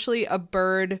 And essentially a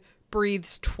bird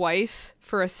breathes twice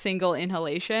for a single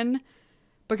inhalation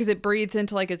because it breathes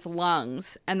into like its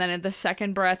lungs, and then the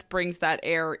second breath brings that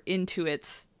air into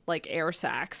its like air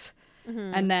sacs.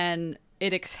 And then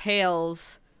it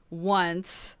exhales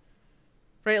once,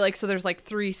 right? Like, so there's like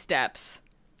 3 steps.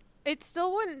 It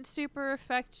still wouldn't super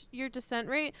affect your descent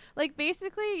rate. Like,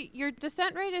 basically, your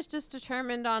descent rate is just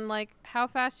determined on, like, how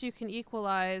fast you can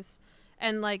equalize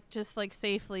and, like, just, like,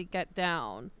 safely get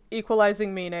down.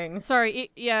 Equalizing meaning? Sorry,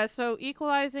 so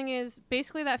equalizing is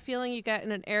basically that feeling you get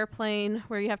in an airplane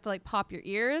where you have to, like, pop your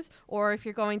ears, or if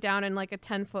you're going down in, like, a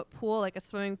 10-foot pool, like a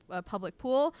swimming public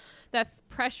pool, that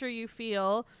pressure you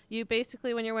feel, you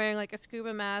basically, when you're wearing, like, a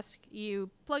scuba mask, you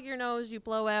plug your nose, you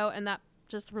blow out, and that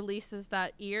just releases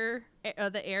that the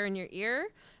air in your ear,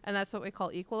 and that's what we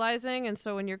call equalizing. And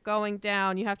so when you're going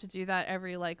down, you have to do that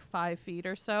every like 5 feet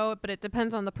or so, but it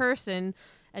depends on the person,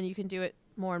 and you can do it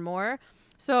more and more.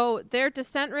 So their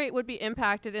descent rate would be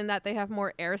impacted in that they have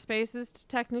more air spaces to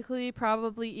technically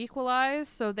probably equalize,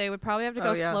 so they would probably have to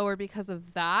go slower because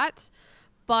of that,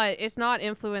 but it's not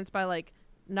influenced by like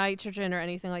nitrogen or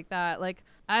anything like that. Like,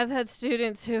 I've had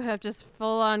students who have just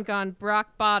full on gone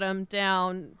rock bottom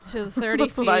down to 30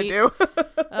 That's feet. what I do.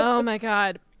 Oh my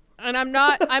God. And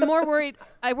I'm more worried.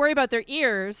 I worry about their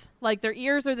ears. Like, their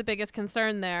ears are the biggest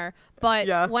concern there.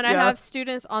 But when I have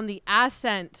students on the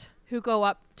ascent who go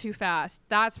up too fast,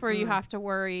 that's where you have to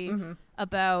worry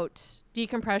about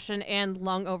decompression and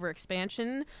lung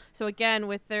overexpansion. So again,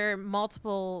 with their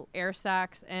multiple air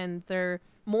sacs and their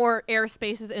more air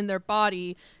spaces in their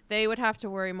body, they would have to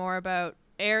worry more about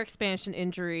air expansion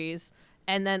injuries,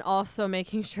 and then also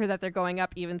making sure that they're going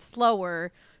up even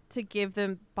slower to give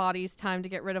them bodies time to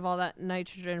get rid of all that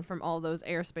nitrogen from all those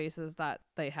air spaces that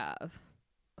they have.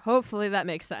 Hopefully that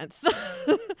makes sense.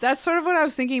 That's sort of what I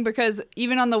was thinking, because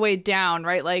even on the way down,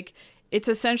 right, like it's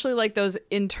essentially like those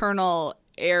internal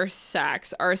air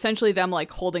sacs are essentially them like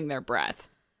holding their breath.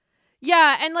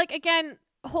 Yeah, and like again,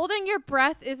 holding your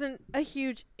breath isn't a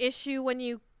huge issue when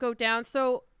you go down.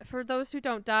 So for those who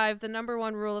don't dive, the number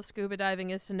one rule of scuba diving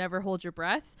is to never hold your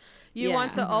breath. You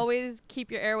want to always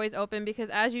keep your airways open, because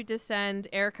as you descend,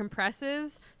 air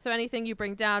compresses. So anything you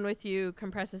bring down with you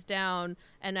compresses down.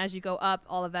 And as you go up,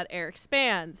 all of that air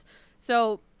expands.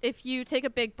 So if you take a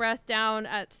big breath down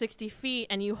at 60 feet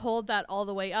and you hold that all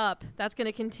the way up, that's going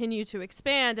to continue to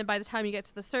expand. And by the time you get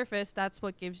to the surface, that's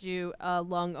what gives you a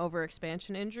lung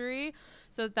overexpansion injury.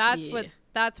 So that's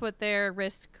what their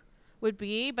risk would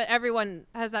be, but everyone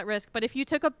has that risk. But if you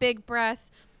took a big breath,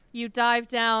 you dive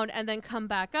down and then come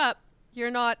back up,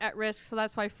 you're not at risk. So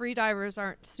that's why free divers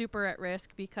aren't super at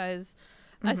risk, because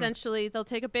essentially they'll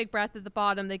take a big breath at the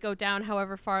bottom, they go down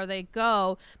however far they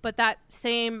go, but that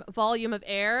same volume of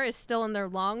air is still in their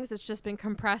lungs. It's just been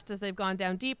compressed as they've gone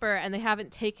down deeper, and they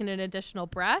haven't taken an additional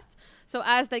breath. So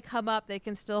as they come up, they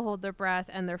can still hold their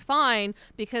breath and they're fine,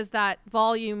 because that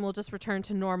volume will just return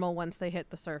to normal once they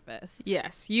hit the surface.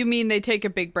 Yes. You mean they take a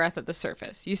big breath at the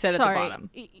surface. You said at the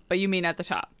bottom, but you mean at the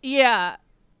top. Yeah.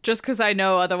 Just because I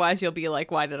know otherwise you'll be like,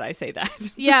 why did I say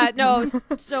that? Yeah, no.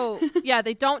 So, yeah,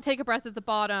 they don't take a breath at the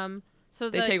bottom.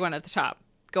 So they take one at the top.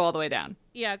 Go all the way down.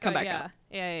 Yeah. Come back up.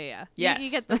 Yeah. Yes.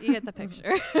 You get the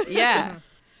picture. Yeah.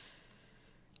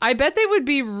 I bet they would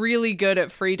be really good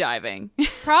at free diving.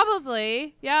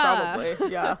 Probably. Yeah.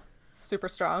 Probably. Yeah. Super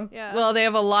strong. Yeah. Well, they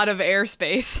have a lot of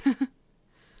airspace.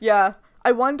 Yeah.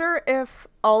 I wonder if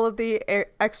all of the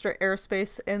extra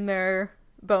airspace in their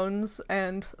bones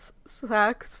and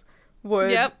sacs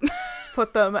would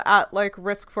put them at like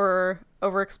risk for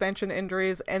overexpansion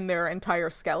injuries in their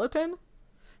entire skeleton.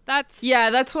 That's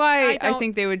why I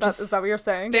think they would just... Is that what you're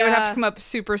saying? They would have to come up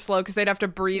super slow, because they'd have to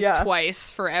breathe twice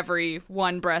for every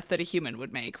one breath that a human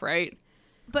would make, right?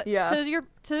 But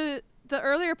to the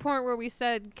earlier point where we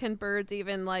said, can birds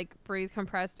even like breathe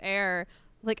compressed air?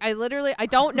 Like I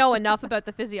don't know enough about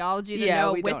the physiology to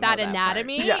know with that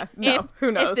anatomy.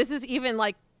 Who knows? If this is even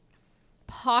like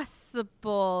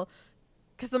possible,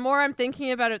 because the more I'm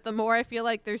thinking about it, the more I feel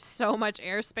like there's so much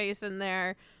airspace in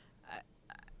there.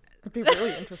 It'd be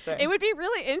really interesting. It would be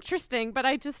really interesting, but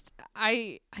I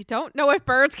don't know if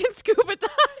birds can scuba dive.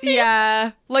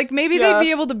 Yeah, like maybe they'd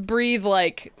be able to breathe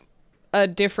like a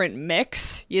different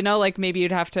mix, you know, like maybe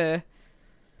you'd have to.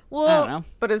 Well, I don't know.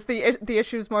 But is the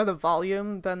issue more the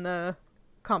volume than the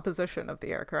composition of the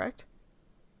air, correct?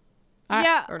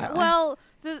 Yeah. No? Well,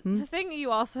 the thing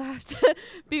you also have to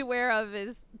be aware of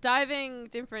is diving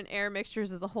different air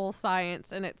mixtures is a whole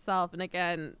science in itself. And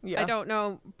again, I don't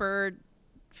know bird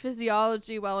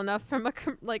physiology well enough from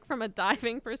a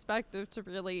diving perspective to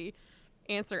really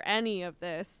answer any of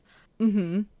this.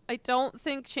 I don't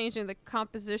think changing the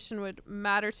composition would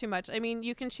matter too much. I mean,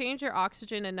 you can change your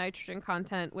oxygen and nitrogen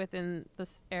content within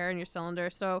this air in your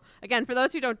cylinder. So again, for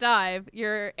those who don't dive,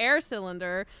 your air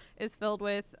cylinder is filled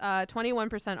with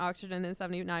 21% oxygen and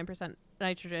 79%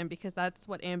 nitrogen, because that's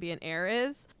what ambient air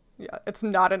is. Yeah, it's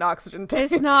not an oxygen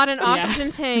tank. It's not an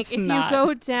oxygen tank. If you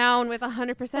go down with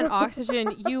 100%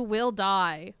 oxygen, you will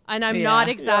die. And I'm not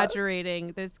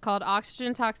exaggerating. It's called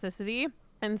oxygen toxicity.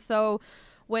 And so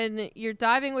when you're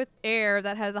diving with air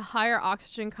that has a higher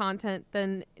oxygen content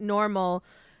than normal,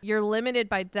 you're limited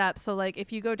by depth. So like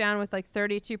if you go down with like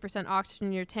 32% oxygen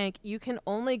in your tank, you can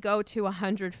only go to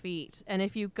 100 feet. And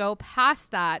if you go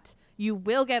past that, you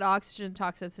will get oxygen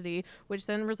toxicity, which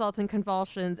then results in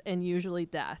convulsions and usually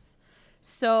death.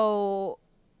 So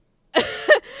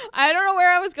I don't know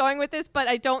where I was going with this, but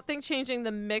I don't think changing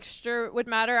the mixture would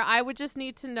matter. I would just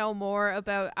need to know more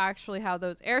about actually how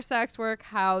those air sacs work,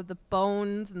 how the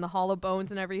bones and the hollow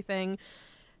bones and everything.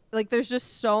 Like there's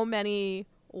just so many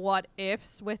what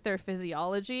ifs with their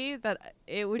physiology that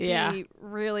it would be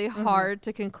really hard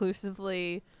to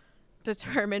conclusively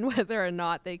determine whether or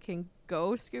not they can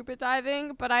go scuba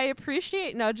diving. But I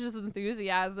appreciate Nudge's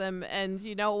enthusiasm, and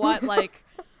you know what, like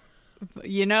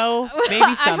you know,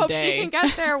 maybe someday. I hope she can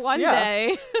get there one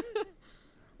day.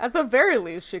 At the very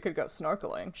least, she could go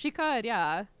snorkeling. She could,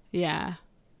 yeah. Yeah.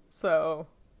 So,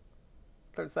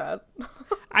 there's that.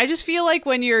 I just feel like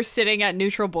when you're sitting at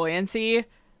neutral buoyancy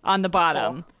on the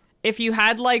bottom, if you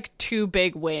had like 2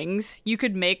 big wings, you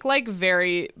could make like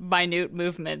very minute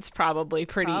movements probably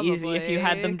pretty easy if you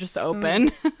had them just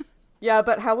open. Yeah,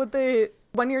 but how would they...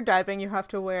 When you're diving, you have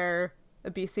to wear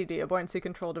a BCD, a buoyancy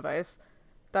control device.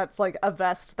 That's like a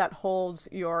vest that holds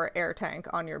your air tank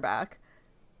on your back.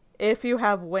 If you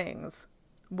have wings,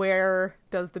 where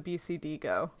does the BCD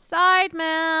go? Side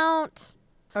mount.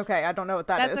 Okay, I don't know what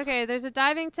that is. That's okay. There's a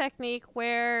diving technique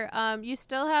where you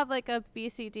still have like a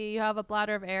BCD. You have a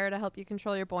bladder of air to help you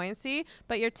control your buoyancy,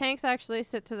 but your tanks actually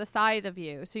sit to the side of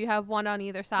you. So you have one on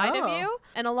either side of you.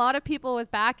 And a lot of people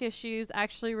with back issues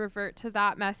actually revert to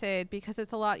that method because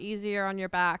it's a lot easier on your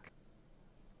back.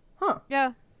 Huh.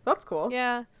 Yeah. That's cool.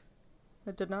 Yeah.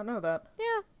 I did not know that.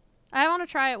 Yeah. I want to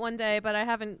try it one day, but I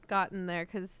haven't gotten there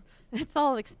because it's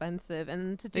all expensive.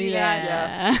 And to do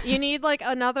that, you need like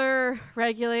another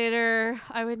regulator.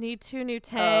 I would need 2 new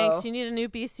tanks. You need a new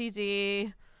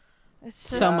BCD. It's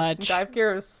just so much. Dive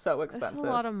gear is so expensive. It's a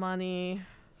lot of money.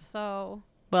 So.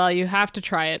 Well, you have to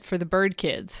try it for the bird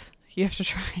kids. You have to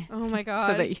try it. Oh my God.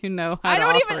 So that you know how I to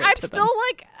don't offer even, it I'm to still them.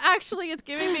 like, actually, it's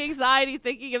giving me anxiety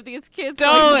thinking of these kids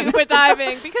Don't. going scuba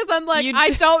diving because I'm like, I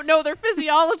don't know their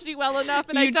physiology well enough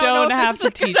and I don't know if this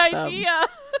is a good idea.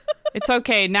 It's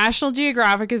okay. National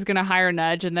Geographic is going to hire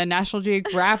Nudge, and then National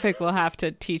Geographic will have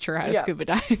to teach her how to scuba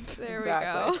dive. There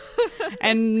Exactly.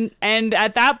 we go. And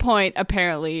at that point,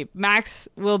 apparently, Max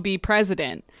will be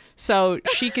president, so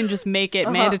she can just make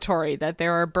it mandatory that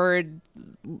there are bird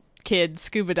kid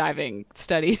scuba diving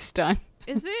studies done.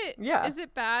 Is it Yeah. Is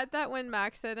it bad that when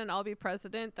Max said and I'll be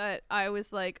president that I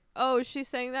was like, oh, she's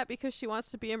saying that because she wants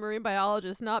to be a marine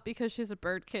biologist, not because she's a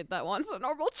bird kid that wants a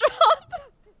normal job?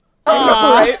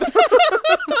 Right?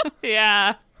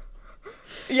 Yeah.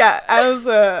 Yeah, as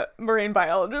a marine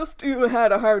biologist who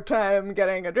had a hard time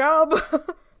getting a job,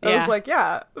 I was like,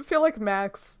 I feel like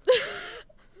Max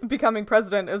becoming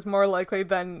president is more likely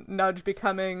than Nudge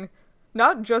becoming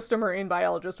not just a marine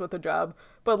biologist with a job,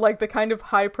 but like the kind of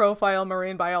high-profile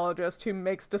marine biologist who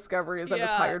makes discoveries and is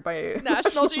hired by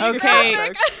National Geographic.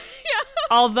 Okay.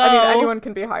 Although, I mean, anyone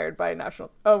can be hired by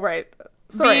National... Oh, right.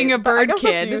 Sorry, being a bird I guess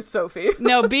kid... That's you, Sophie.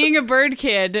 No, being a bird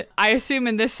kid, I assume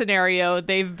in this scenario,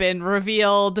 they've been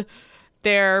revealed...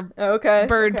 They're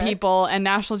bird people, and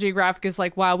National Geographic is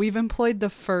like, wow, we've employed the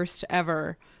first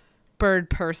ever bird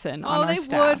person on our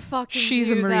staff. Oh, they would fucking She's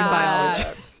do a marine that.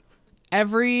 biologist.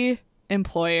 Every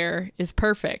employer is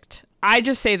perfect. I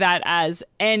just say that as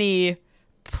any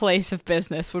place of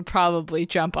business would probably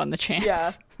jump on the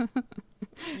chance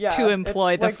to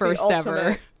employ the like first the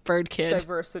ever bird kid.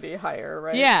 Diversity hire,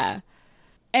 right? Yeah.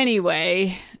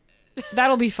 Anyway,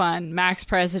 that'll be fun. Max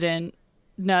president,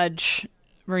 Nudge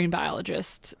marine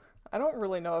biologist. I don't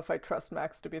really know if I trust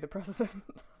Max to be the president.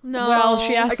 No. Well,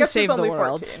 she has I to guess save she's the only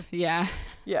world. 14. Yeah.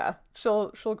 Yeah, she'll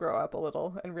grow up a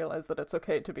little and realize that it's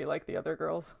okay to be like the other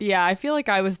girls. Yeah, I feel like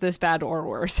I was this bad or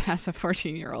worse as a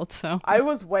 14-year-old, so. I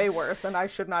was way worse, and I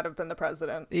should not have been the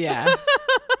president. Yeah.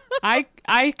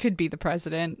 I could be the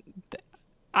president.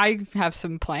 I have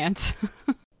some plans.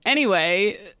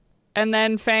 Anyway, and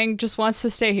then Fang just wants to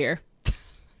stay here,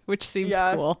 which seems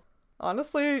cool.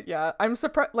 Honestly, yeah. I'm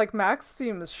surprised. Like, Max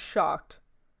seems shocked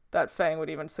that Fang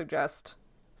would even suggest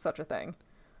such a thing.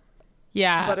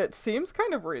 Yeah. But it seems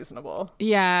kind of reasonable.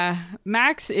 Yeah.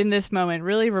 Max, in this moment,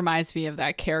 really reminds me of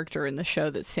that character in the show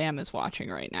that Sam is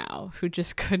watching right now, who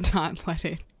just could not let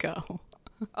it go.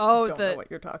 Oh, Don't know what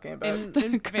you're talking about.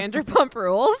 in Vanderpump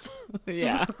Rules.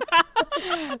 Yeah.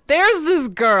 There's this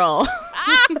girl.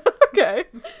 Okay.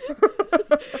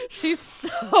 She's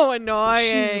so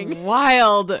annoying. She's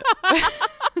wild.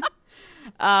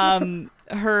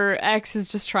 Her ex is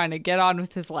just trying to get on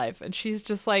with his life, and she's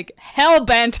just like hell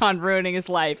bent on ruining his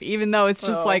life, even though it's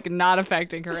just like not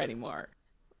affecting her anymore.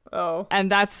 Oh.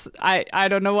 And that's I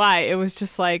don't know why. It was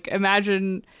just like,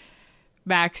 imagine,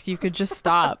 Max, you could just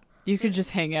stop. You could just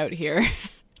hang out here.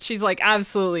 She's like,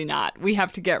 absolutely not. We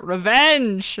have to get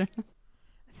revenge.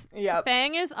 Yeah.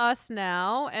 Fang is us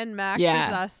now, and Max is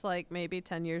us like maybe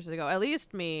 10 years ago. At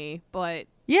least me, but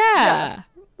Yeah.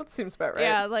 That seems about right.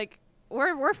 yeah, like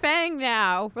we're Fang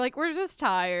now. We're just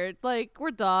tired. Like,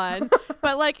 we're done.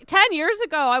 But like 10 years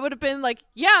ago, I would have been like,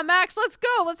 yeah, Max, let's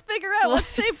go. Let's figure out. Let's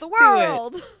save the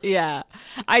world. Yeah.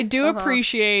 I do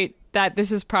appreciate that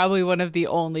this is probably one of the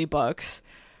only books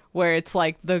where it's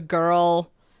like the girl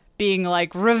being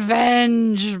like,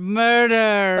 revenge,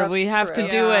 murder, That's we have true. to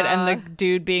do it. And the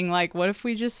dude being like, what if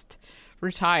we just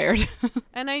retired?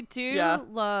 And I do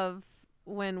love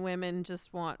when women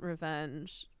just want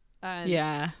revenge. And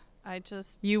Yeah. I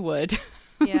just... You would.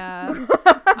 Yeah.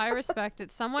 I respect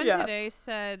it. Someone today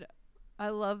said, I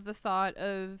love the thought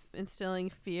of instilling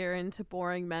fear into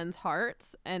boring men's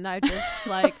hearts. And I just,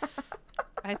 like...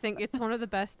 I think it's one of the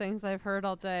best things I've heard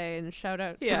all day, and shout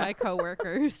out to my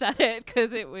coworker who said it,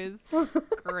 because it was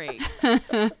great.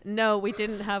 No, we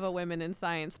didn't have a women in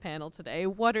science panel today.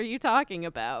 What are you talking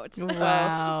about?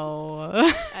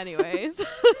 Wow. Anyways.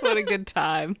 What a good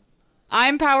time.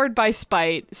 I'm powered by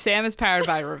spite. Sam is powered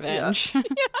by revenge. Yeah.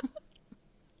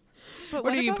 But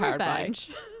what are you powered revenge?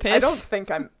 by? Piss? I don't think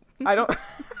I don't...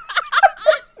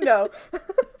 No.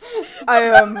 I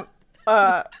am...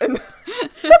 Vampire?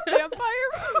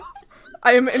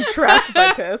 I am entrapped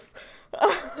by piss.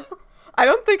 I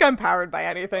don't think I'm powered by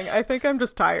anything. I think I'm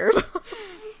just tired.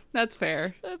 That's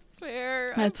fair. That's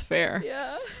fair. That's fair.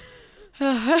 Yeah.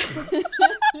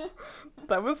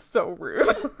 That was so rude.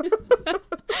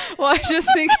 Well, I just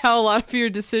think how a lot of your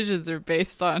decisions are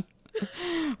based on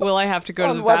will I have to go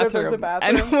to the whether there's a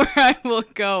bathroom and where I will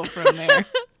go from there.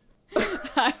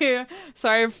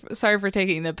 Sorry for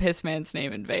taking the piss man's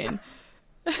name in vain.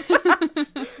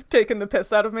 Taking the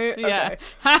piss out of me? Yeah. Okay.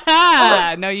 Ha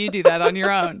ha! No, you do that on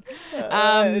your own.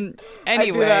 Anyway. I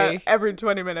do that every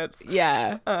 20 minutes.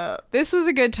 Yeah. This was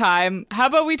a good time. How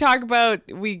about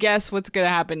we guess what's going to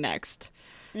happen next?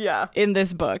 Yeah. In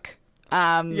this book.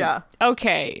 Yeah.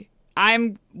 Okay.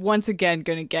 I'm once again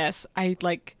going to guess.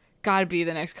 Gotta be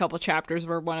the next couple chapters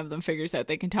where one of them figures out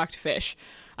they can talk to fish.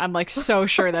 I'm so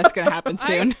sure that's going to happen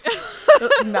soon.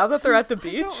 Now that they're at the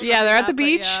beach? Yeah, they're at the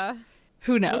beach. Yeah.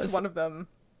 Who knows? Which one of them?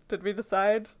 Did we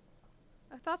decide?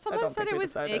 I thought someone said it was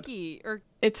decided. Iggy or...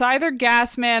 It's either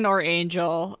Gasman or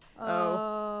Angel.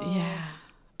 Oh. Yeah.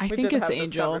 I We think did it's have this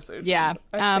Angel. conversation. Yeah.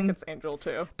 I think it's Angel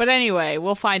too. But anyway,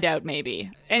 we'll find out maybe.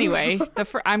 Anyway,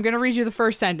 I'm going to read you the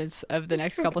first sentence of the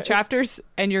next couple chapters,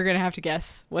 and you're going to have to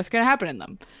guess what's going to happen in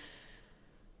them.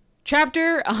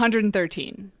 Chapter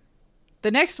 113. The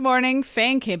next morning,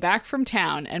 Fang came back from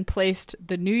town and placed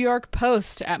the New York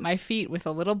Post at my feet with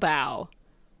a little bow.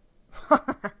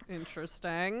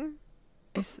 Interesting.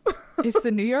 Is the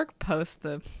New York Post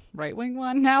the right-wing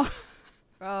one now?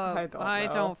 I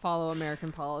don't follow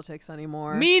American politics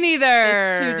anymore. Me neither.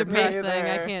 It's too depressing.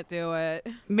 I can't do it.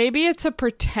 Maybe it's a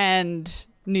pretend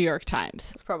New York Times.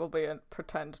 It's probably a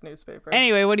pretend newspaper.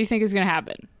 Anyway, what do you think is going to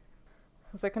happen?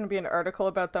 Is there going to be an article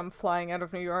about them flying out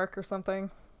of New York or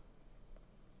something?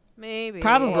 Maybe.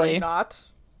 Probably. Or not.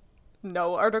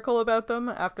 No article about them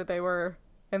after they were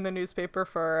in the newspaper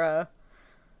for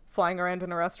flying around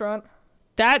in a restaurant.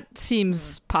 That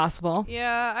seems possible.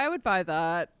 Yeah, I would buy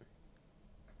that.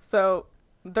 So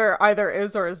there either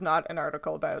is or is not an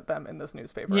article about them in this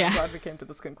newspaper. Yeah. I'm glad we came to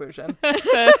this conclusion.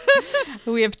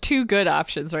 We have two good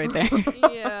options right there.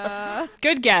 Yeah.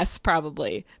 Good guess,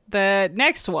 probably. The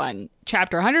next one,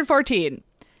 chapter 114.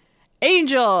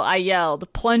 Angel, I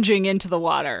yelled, plunging into the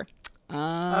water. Angel's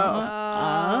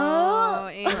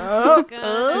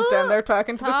gonna She's down there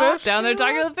talking to the fish. Down there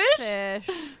talking to the fish?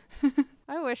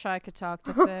 I wish I could talk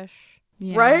to fish.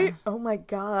 Yeah. Right? Oh my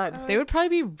god. They would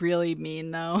probably be really mean,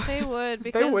 though. They would,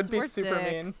 because would be we're super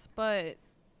dicks, but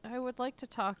I would like to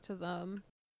talk to them.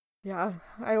 Yeah,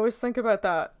 I always think about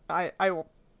that. I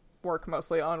work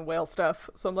mostly on whale stuff,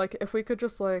 so I'm like, if we could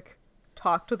just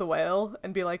talk to the whale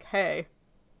and be like, hey,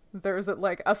 there's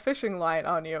a fishing line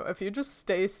on you. If you just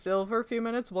stay still for a few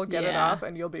minutes, we'll get it off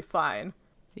and you'll be fine.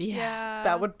 Yeah.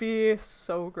 That would be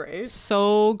so great.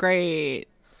 So great.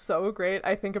 So great.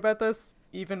 I think about this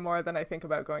even more than I think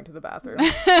about going to the bathroom.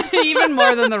 Even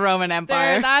more than the Roman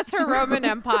Empire. That's her Roman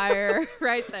Empire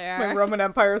right there. My Roman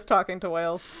Empire is talking to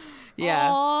whales. Yeah.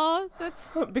 Aww,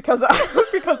 that's... Because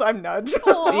I'm Nudge.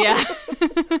 Yeah.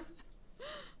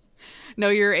 No,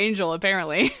 you're Angel,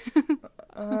 apparently.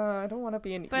 I don't want to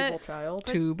be an evil child.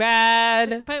 Too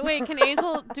bad. But wait, can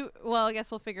Angel do... Well, I guess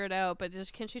we'll figure it out, but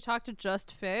can she talk to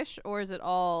just fish, or is it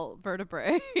all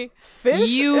vertebrae?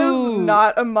 Fish is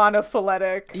not a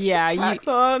monophyletic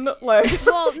taxon.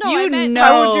 Well, no, I meant...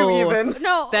 How would you even...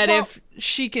 No, if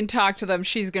she can talk to them,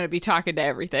 she's going to be talking to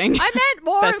everything. I meant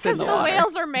more because the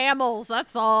whales are mammals,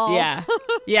 that's all. Yeah.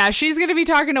 Yeah, she's going to be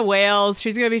talking to whales.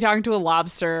 She's going to be talking to a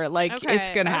lobster. It's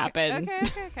going to happen.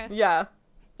 Okay. Yeah.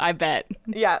 I bet.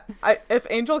 Yeah. If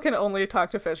Angel can only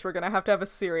talk to fish, we're going to have a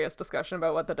serious discussion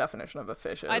about what the definition of a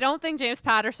fish is. I don't think James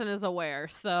Patterson is aware,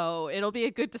 so it'll be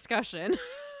a good discussion.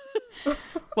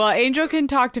 Well, Angel can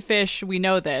talk to fish. We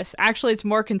know this. Actually, it's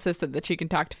more consistent that she can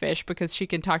talk to fish because she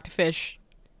can talk to fish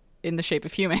in the shape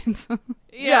of humans.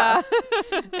 Yeah.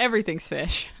 Everything's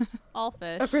fish. All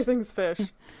fish. Everything's fish.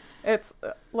 It's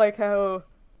like how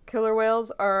killer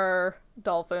whales are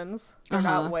dolphins. They're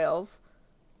not whales.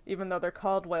 even though they're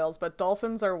called whales, but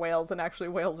dolphins are whales and actually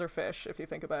whales are fish, if you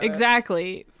think about it.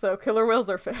 Exactly. So killer whales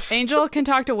are fish. Angel can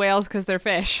talk to whales because they're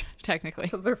fish, technically.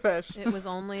 Because they're fish. It was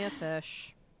only a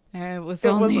fish. It was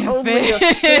only a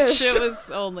fish. It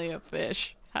was only a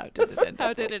fish. How did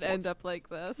it end up like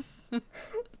this?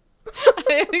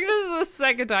 I think this is the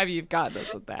second time you've gotten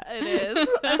us with that. It is.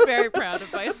 I'm very proud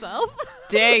of myself.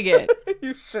 Dang it.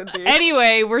 You should be.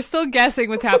 Anyway, we're still guessing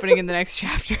what's happening in the next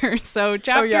chapter. So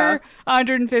chapter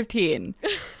 115.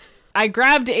 I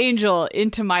grabbed Angel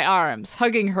into my arms,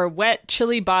 hugging her wet,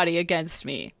 chilly body against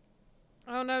me.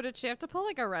 Oh no, did she have to pull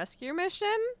like a rescue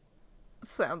mission?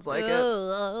 Sounds like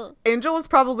it. Angel was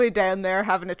probably down there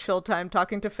having a chill time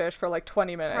talking to fish for like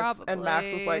 20 minutes. Probably. And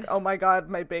Max was like, oh my god,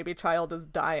 my baby child is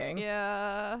dying.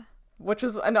 Yeah. Which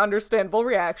is an understandable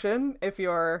reaction if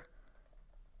you're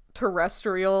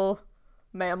terrestrial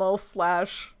mammal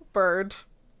 / bird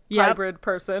hybrid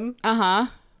person.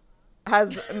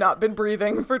 Has not been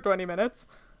breathing for 20 minutes.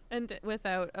 And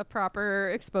without a proper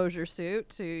exposure suit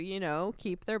to, you know,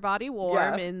 keep their body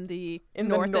warm in the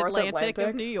North Atlantic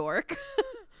of New York.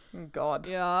 God.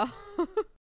 Yeah.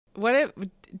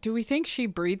 Do we think she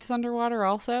breathes underwater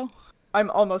also? I'm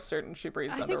almost certain she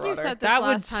breathes underwater. I think you said this that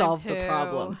last would solve time the too.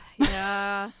 problem.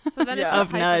 Yeah. So then it's just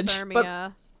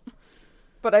hypothermia.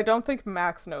 But I don't think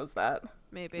Max knows that.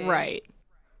 Maybe. Right.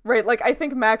 Right, like I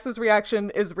think Max's reaction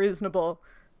is reasonable.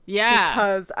 Yeah.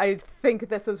 Because I think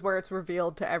this is where it's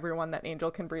revealed to everyone that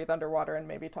Angel can breathe underwater and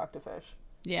maybe talk to fish.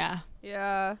 Yeah.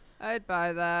 Yeah, I'd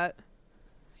buy that.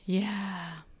 Yeah.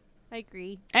 I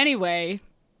agree. Anyway,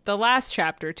 the last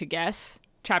chapter to guess.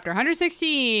 Chapter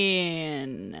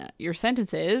 116. Your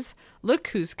sentence is, look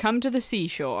who's come to the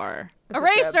seashore.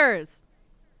 Erasers!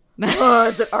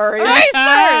 Is it Ari?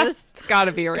 Erasers! It's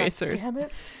gotta be erasers. God damn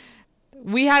it.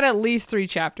 We had at least 3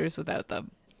 chapters without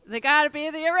them. They gotta be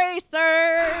the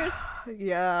erasers!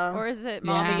 Yeah. Or is it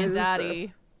Mommy and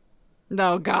Daddy?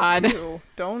 Oh, God. Ew,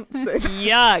 don't say that.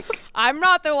 Yuck. I'm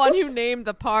not the one who named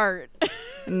the part.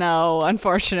 No,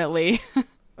 unfortunately.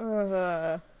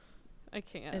 I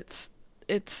can't.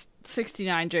 It's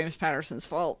 69 James Patterson's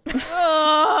fault. God,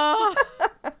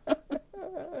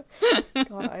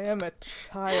 I am a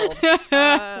child.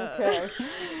 Okay.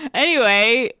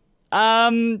 Anyway,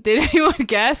 did anyone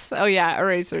guess? Oh yeah,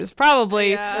 erasers.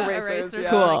 Probably. Yeah, erasers, yeah.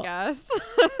 Cool. I guess.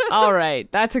 All right,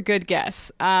 that's a good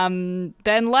guess. Then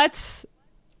let's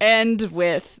end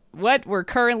with what we're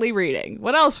currently reading.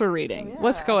 What else we're reading? Oh, yeah.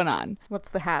 What's going on? What's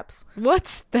the haps?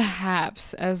 What's the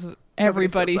haps, as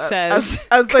everybody says.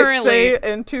 As they currently. say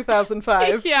in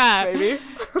 2005. Yeah. Maybe.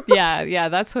 yeah,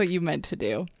 that's what you meant to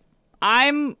do.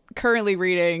 I'm currently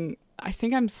reading, I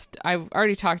think I've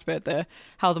already talked about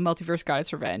how the multiverse got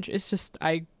its revenge. It's just,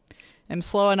 I am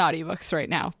slow on audiobooks right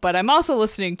now. But I'm also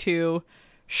listening to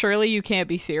Surely You Can't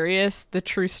Be Serious, the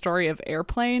true story of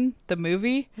Airplane, the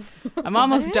movie. I'm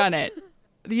almost done it.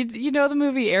 You know the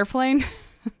movie Airplane?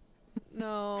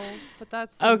 No, but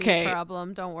that's the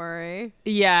problem. Don't worry.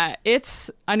 Yeah, it's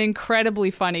an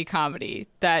incredibly funny comedy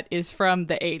that is from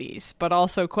the 80s, but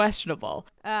also questionable.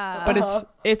 But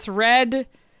it's read...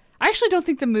 I actually don't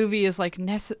think the movie is like...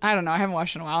 I don't know. I haven't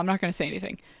watched it in a while. I'm not going to say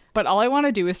anything. But all I want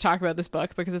to do is talk about this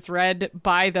book because it's read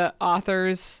by the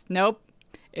authors. Nope.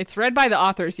 It's read by the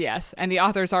authors, yes. And the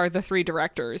authors are the 3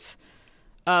 directors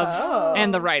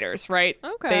and the writers, right?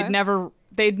 Okay.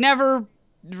 They'd never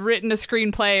written a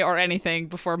screenplay or anything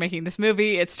before making this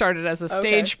movie. It started as a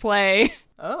stage play.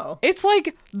 Oh. It's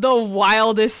like the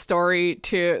wildest story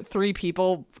to 3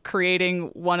 people creating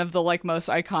one of the like most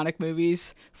iconic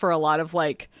movies for a lot of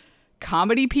like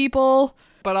comedy people,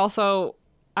 but also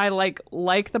I like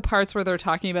the parts where they're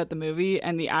talking about the movie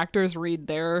and the actors read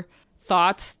their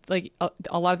thoughts. Like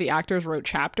a lot of the actors wrote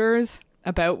chapters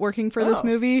about working for this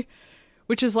movie,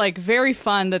 which is like very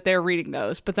fun that they're reading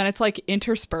those, but then it's like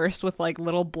interspersed with like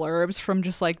little blurbs from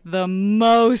just like the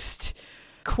most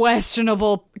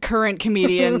questionable current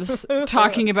comedians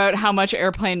talking about how much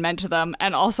Airplane meant to them.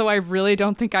 And also I really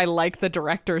don't think I like the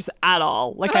directors at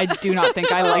all. Like I do not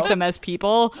think I like them as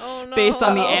people based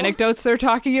on the anecdotes they're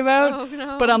talking about.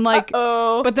 But I'm like,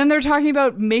 but then they're talking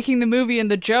about making the movie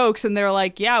and the jokes and they're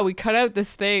like, yeah, we cut out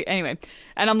this thing anyway.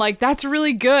 And I'm like, that's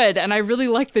really good and I really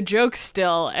like the jokes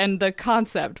still and the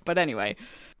concept. But anyway,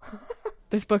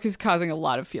 this book is causing a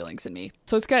lot of feelings in me,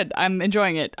 so it's good. I'm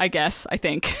enjoying it, I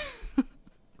think.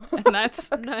 And that's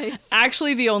nice.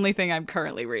 Actually the only thing I'm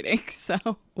currently reading. So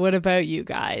what about you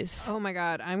guys? Oh my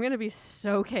god, I'm gonna be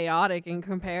so chaotic in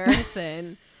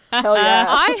comparison. Hell yeah.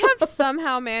 I have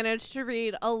somehow managed to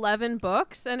read 11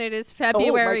 books and it is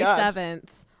February 7th.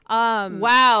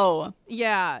 Wow.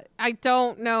 Yeah, I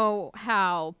don't know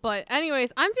how, but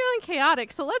anyways, I'm feeling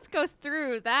chaotic, so let's go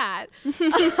through that.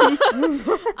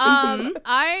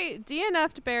 I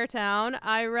DNF'd Beartown.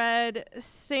 I read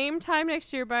Same Time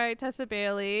Next Year by Tessa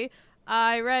Bailey.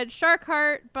 I read Shark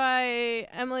Heart by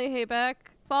Emily Haybeck.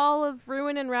 Fall of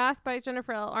Ruin and Wrath by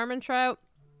Jennifer L. Armentrout.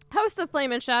 House of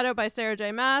Flame and Shadow by Sarah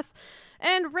J. Maas.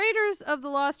 And Raiders of the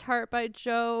Lost Heart by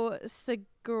Joe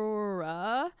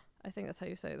Segura. I think that's how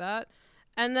you say that.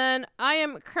 And then I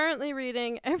am currently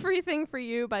reading Everything for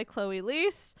You by Chloe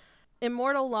Leese,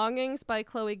 Immortal Longings by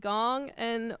Chloe Gong,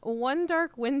 and One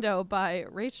Dark Window by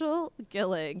Rachel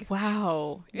Gillig.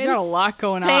 Wow. You got a lot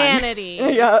going on. Insanity.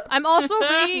 Yeah. I'm also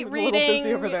busy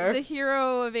rereading over there. The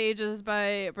Hero of Ages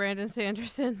by Brandon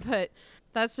Sanderson, but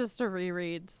that's just a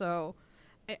reread, so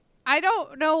I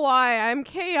don't know why I'm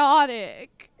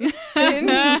chaotic.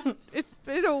 It's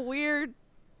been a weird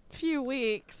few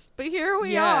weeks, but here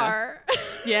we are.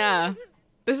 Yeah.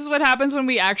 This is what happens when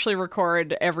we actually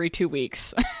record every 2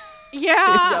 weeks.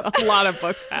 Yeah. A lot of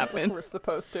books happen. We're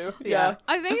supposed to. Yeah.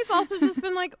 I think it's also just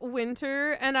been like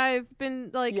winter, and I've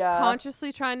been like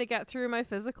consciously trying to get through my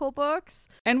physical books.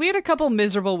 And we had a couple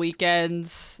miserable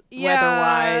weekends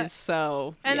weather-wise,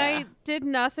 so And I did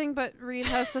nothing but read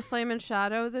House of Flame and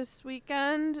Shadow this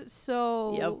weekend,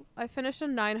 so I finished a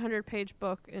 900-page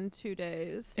book in 2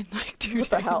 days. In like 2 days. What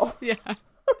the hell? Yeah.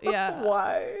 Yeah.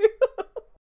 Why?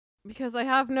 Because I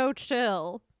have no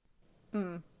chill.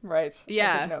 Right.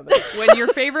 Yeah. When your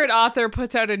favorite author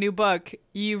puts out a new book,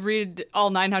 you read all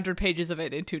 900 pages of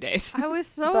it in 2 days. I was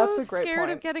so That's a great scared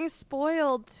point. of getting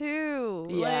spoiled too.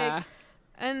 Yeah.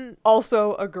 And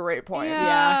Also a great point.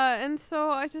 yeah, and so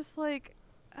I just like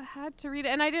I had to read it,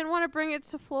 and I didn't want to bring it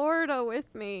to Florida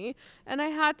with me, and I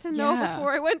had to know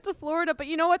before I went to Florida. But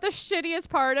you know what the shittiest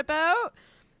part about?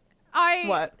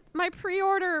 What? My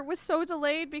pre-order was so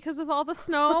delayed because of all the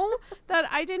snow that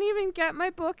I didn't even get my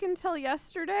book until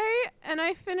yesterday, and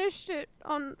I finished it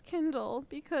on Kindle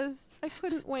because I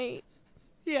couldn't wait.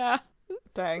 Yeah.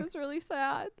 Dang. It was really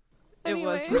sad. It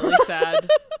was Anyways. really sad.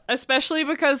 Especially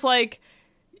because, like,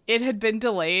 it had been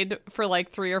delayed for like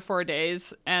 3 or 4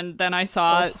 days, and then I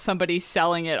saw somebody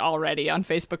selling it already on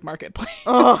Facebook Marketplace.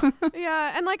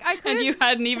 Yeah, and like I could And you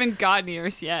hadn't even gotten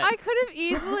yours yet. I could have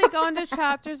easily gone to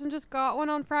Chapters and just got one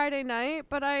on Friday night,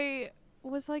 but I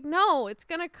was like, no, it's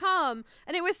gonna come.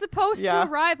 And it was supposed to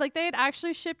arrive, like they had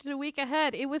actually shipped it a week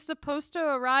ahead. It was supposed to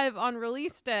arrive on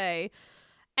release day.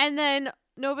 And then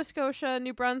Nova Scotia,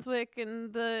 New Brunswick,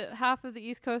 and the half of the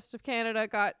east coast of Canada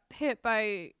got hit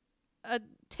by a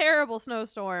terrible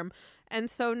snowstorm, and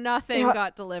so nothing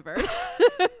got delivered.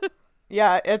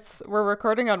 Yeah, we're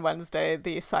recording on Wednesday.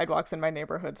 The sidewalks in my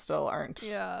neighborhood still aren't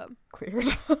cleared.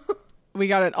 We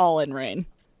got it all in rain.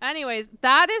 Anyways,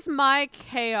 that is my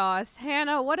chaos.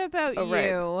 Hannah, what about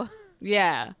you? Right.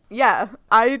 Yeah. Yeah,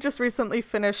 I just recently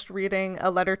finished reading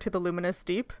A Letter to the Luminous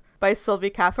Deep by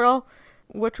Sylvie Catherall,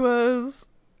 which was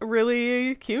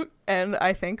really cute, and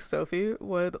I think Sophie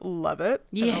would love it.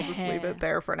 Yeah. And I'll just leave it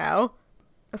there for now.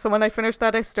 So when I finished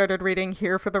that, I started reading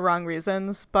Here for the Wrong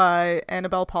Reasons by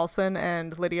Annabelle Paulson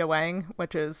and Lydia Wang,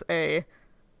 which is a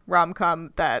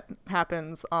rom-com that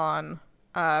happens on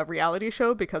a reality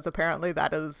show, because apparently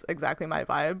that is exactly my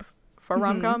vibe for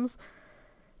rom-coms.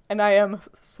 And I am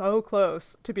so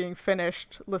close to being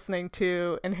finished listening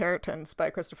to Inheritance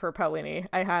by Christopher Paolini.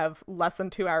 I have less than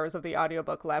 2 hours of the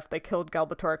audiobook left. They killed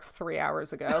Galbatorix 3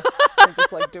 hours ago. I'm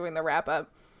just like doing the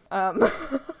wrap-up.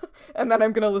 And then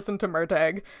I'm going to listen to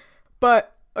Murtagh.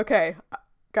 But, okay,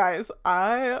 guys,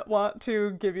 I want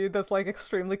to give you this, like,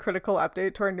 extremely critical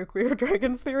update to our nuclear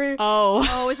dragons theory.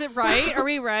 Oh, is it right? Are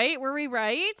we right? Were we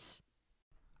right?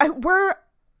 We're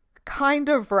kind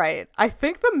of right. I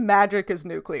think the magic is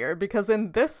nuclear, because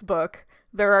in this book,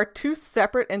 there are 2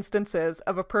 separate instances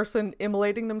of a person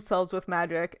immolating themselves with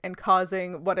magic and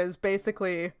causing what is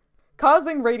basically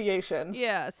causing radiation.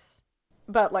 Yes.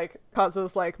 That, like,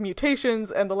 causes, like,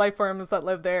 mutations, and the life forms that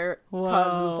live there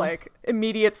causes, like,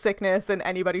 immediate sickness, and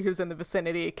anybody who's in the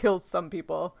vicinity kills some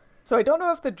people. So I don't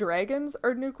know if the dragons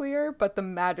are nuclear, but the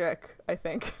magic, I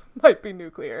think, might be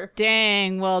nuclear.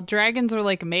 Dang, well, dragons are,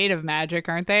 like, made of magic,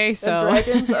 aren't they? So And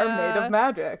dragons are made of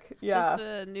magic. Yeah. Just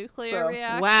a nuclear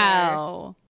reactor.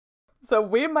 Wow. So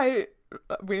we might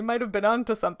have been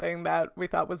onto something that we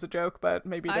thought was a joke, but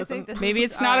maybe I doesn't. think this Maybe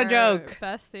is it's not a our joke.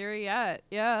 Best theory yet.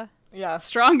 Yeah. Yeah.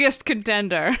 Strongest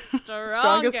contender.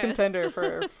 Strongest contender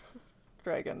for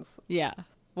dragons. Yeah.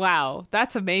 Wow.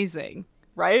 That's amazing.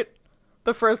 Right?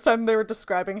 The first time they were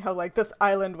describing how, like, this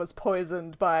island was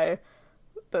poisoned by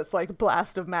this like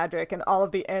blast of magic, and all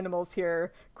of the animals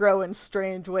here grow in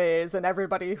strange ways, and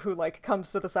everybody who like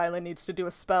comes to this island needs to do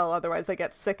a spell, otherwise they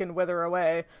get sick and wither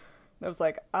away. And I was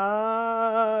like,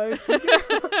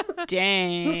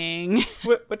 dang.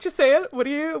 What you saying? What are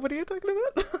you talking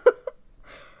about?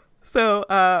 So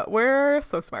we're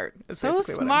so smart. Is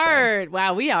basically what I'm saying.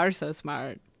 Wow, we are so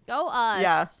smart. Go us.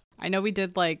 Yeah. I know we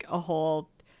did like a whole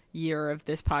year of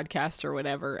this podcast or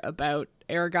whatever about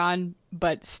Aragon,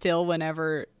 but still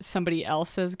whenever somebody else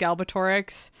says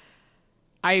Galbatorix,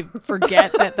 I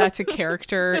forget that that's a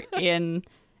character in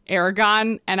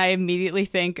Aragon, and I immediately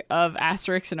think of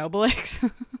Asterix and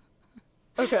Obelix.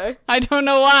 Okay. I don't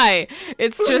know why.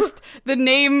 It's just the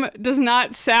name does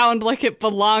not sound like it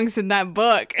belongs in that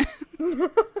book.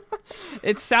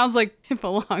 It sounds like it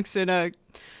belongs in a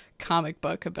comic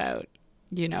book about,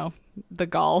 you know, the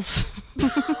Gauls.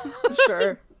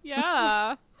 Sure.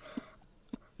 Yeah.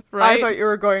 Right? I thought you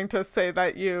were going to say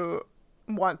that you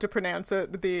want to pronounce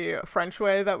it the French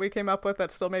way that we came up with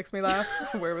that still makes me laugh,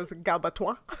 where it was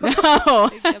Galbatois. No.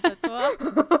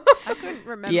 I couldn't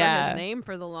remember his name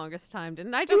for the longest time.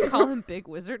 Didn't I just call him Big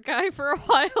Wizard Guy for a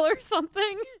while or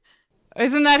something?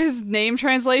 Isn't that his name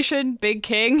translation? Big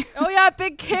King? Oh yeah,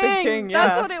 Big King. Big King, yeah.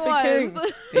 That's what it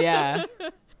was. Yeah.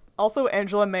 Also,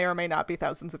 Angela may or may not be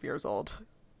thousands of years old.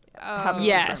 Haven't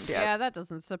yes. confirmed yet. Yeah, that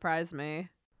doesn't surprise me.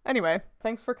 Anyway,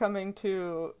 thanks for coming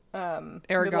to Aragon.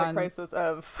 Midlife Crisis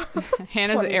of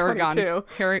Hannah's Aragon.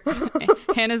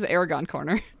 2022. Hannah's Aragon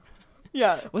corner.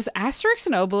 Yeah. Was Asterix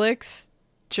and Obelix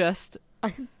just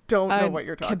I don't know a what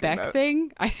you're talking Quebec about.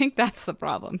 thing? I think that's the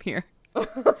problem here.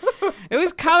 It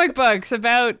was comic books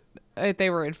about they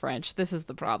were in French. This is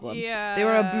the problem. Yeah. They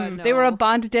were a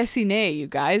bande dessinée, you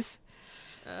guys.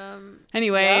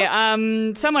 Anyway,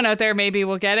 someone out there maybe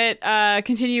will get it.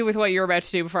 Continue with what you were about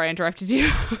to do before I interrupted you.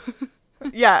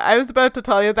 Yeah, I was about to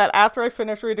tell you that after I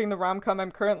finish reading the rom-com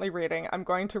I'm currently reading, I'm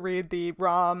going to read the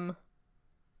rom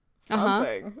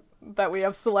something that we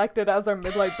have selected as our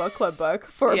Midlight Book Club book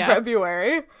for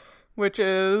February, which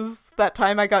is That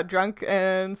Time I Got Drunk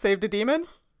and Saved a Demon.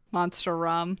 Monster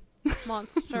rom.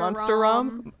 Monster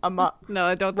rom. No,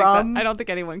 I don't think rom, that. I don't think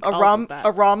anyone calls it that.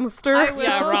 A romster.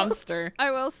 Yeah, a romster.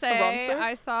 I will say romster?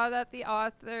 I saw that the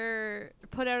author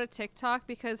put out a TikTok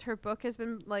because her book has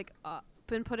been like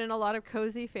been put in a lot of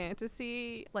cozy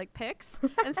fantasy like pics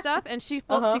and stuff, and she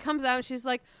comes out and she's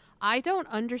like, I don't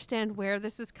understand where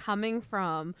this is coming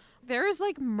from. There is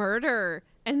like murder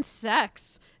and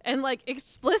sex and like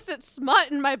explicit smut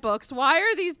in my books. Why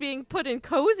are these being put in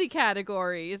cozy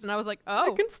categories? And I was like,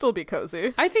 oh. It can still be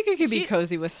cozy. I think it could be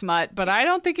cozy with smut, but I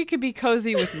don't think it could be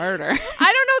cozy with murder. I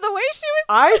don't know, the way she was.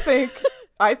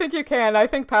 I think you can. I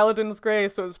think Paladin's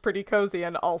Grace was pretty cozy,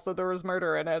 and also there was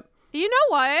murder in it. You know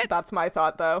what? That's my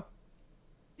thought, though.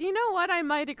 You know what? I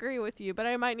might agree with you, but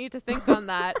I might need to think on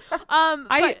that.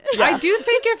 I do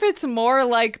think if it's more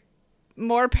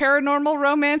paranormal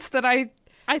romance than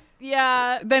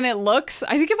it looks,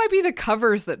 I think it might be the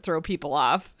covers that throw people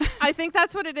off. I think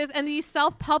that's what it is, and these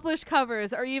self-published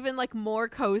covers are even like more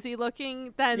cozy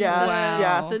looking than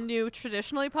the new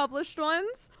traditionally published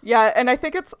ones. Yeah, and I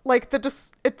think it's like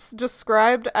it's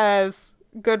described as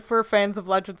good for fans of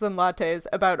Legends and Lattes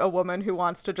about a woman who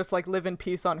wants to just like live in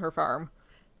peace on her farm.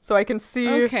 So I can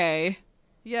see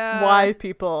why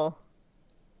people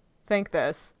think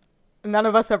this. None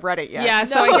of us have read it yet. Yeah,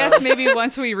 so I guess maybe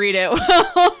once we read it,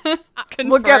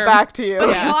 we'll get back to you. But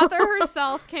the author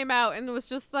herself came out and was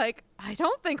just like, I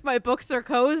don't think my books are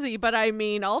cozy, but I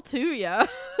mean, I'll to ya.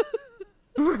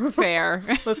 Fair.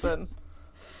 Listen.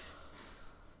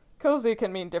 Cozy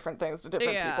can mean different things to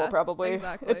different people, probably.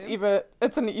 Exactly.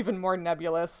 It's an even more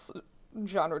nebulous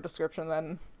genre description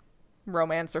than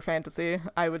romance or fantasy,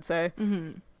 I would say.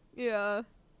 Mm-hmm. Yeah.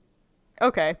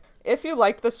 Okay. If you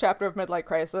liked this chapter of Midlight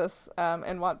Crisis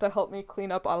and want to help me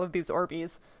clean up all of these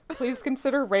Orbeez, please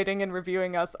consider rating and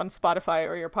reviewing us on Spotify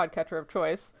or your podcatcher of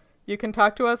choice. You can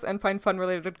talk to us and find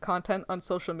fun-related content on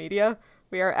social media.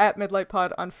 We are at Midlight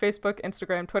Pod on Facebook,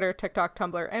 Instagram, Twitter, TikTok,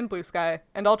 Tumblr, and Blue Sky,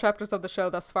 and all chapters of the show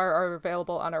thus far are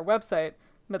available on our website,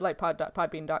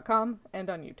 midlightpod.podbean.com, and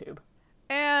on YouTube.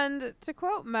 And to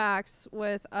quote Max,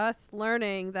 with us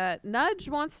learning that Nudge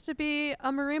wants to be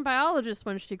a marine biologist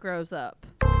when she grows up.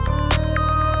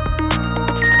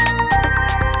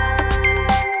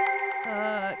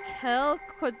 Kel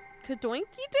Kadoinky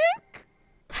Dink?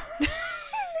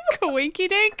 Kawinky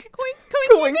Dink?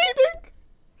 Kawinky Dink?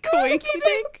 Kawinky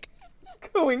Dink?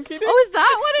 Kawinky Dink? Oh, is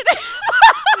that what it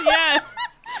is? Yes.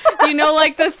 You know,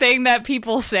 like the thing that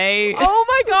people say. Oh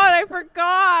my god, I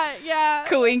forgot. Yeah.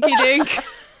 Kawinky Dink.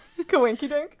 Kawinky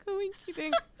Dink? Kawinky Winky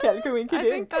Dink. Calico Winky I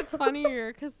Dink. think that's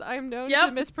funnier because I'm known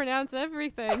to mispronounce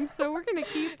everything. So we're going to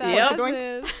keep that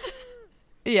as is.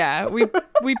 Yeah, we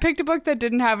picked a book that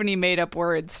didn't have any made-up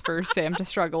words for Sam to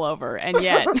struggle over, and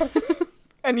yet...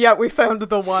 And yet we found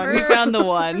the one. We found the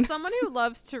one. For someone who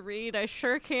loves to read, I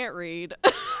sure can't read.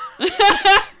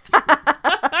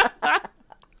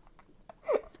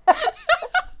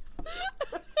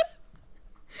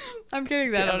 I'm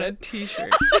getting that on a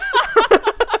t-shirt.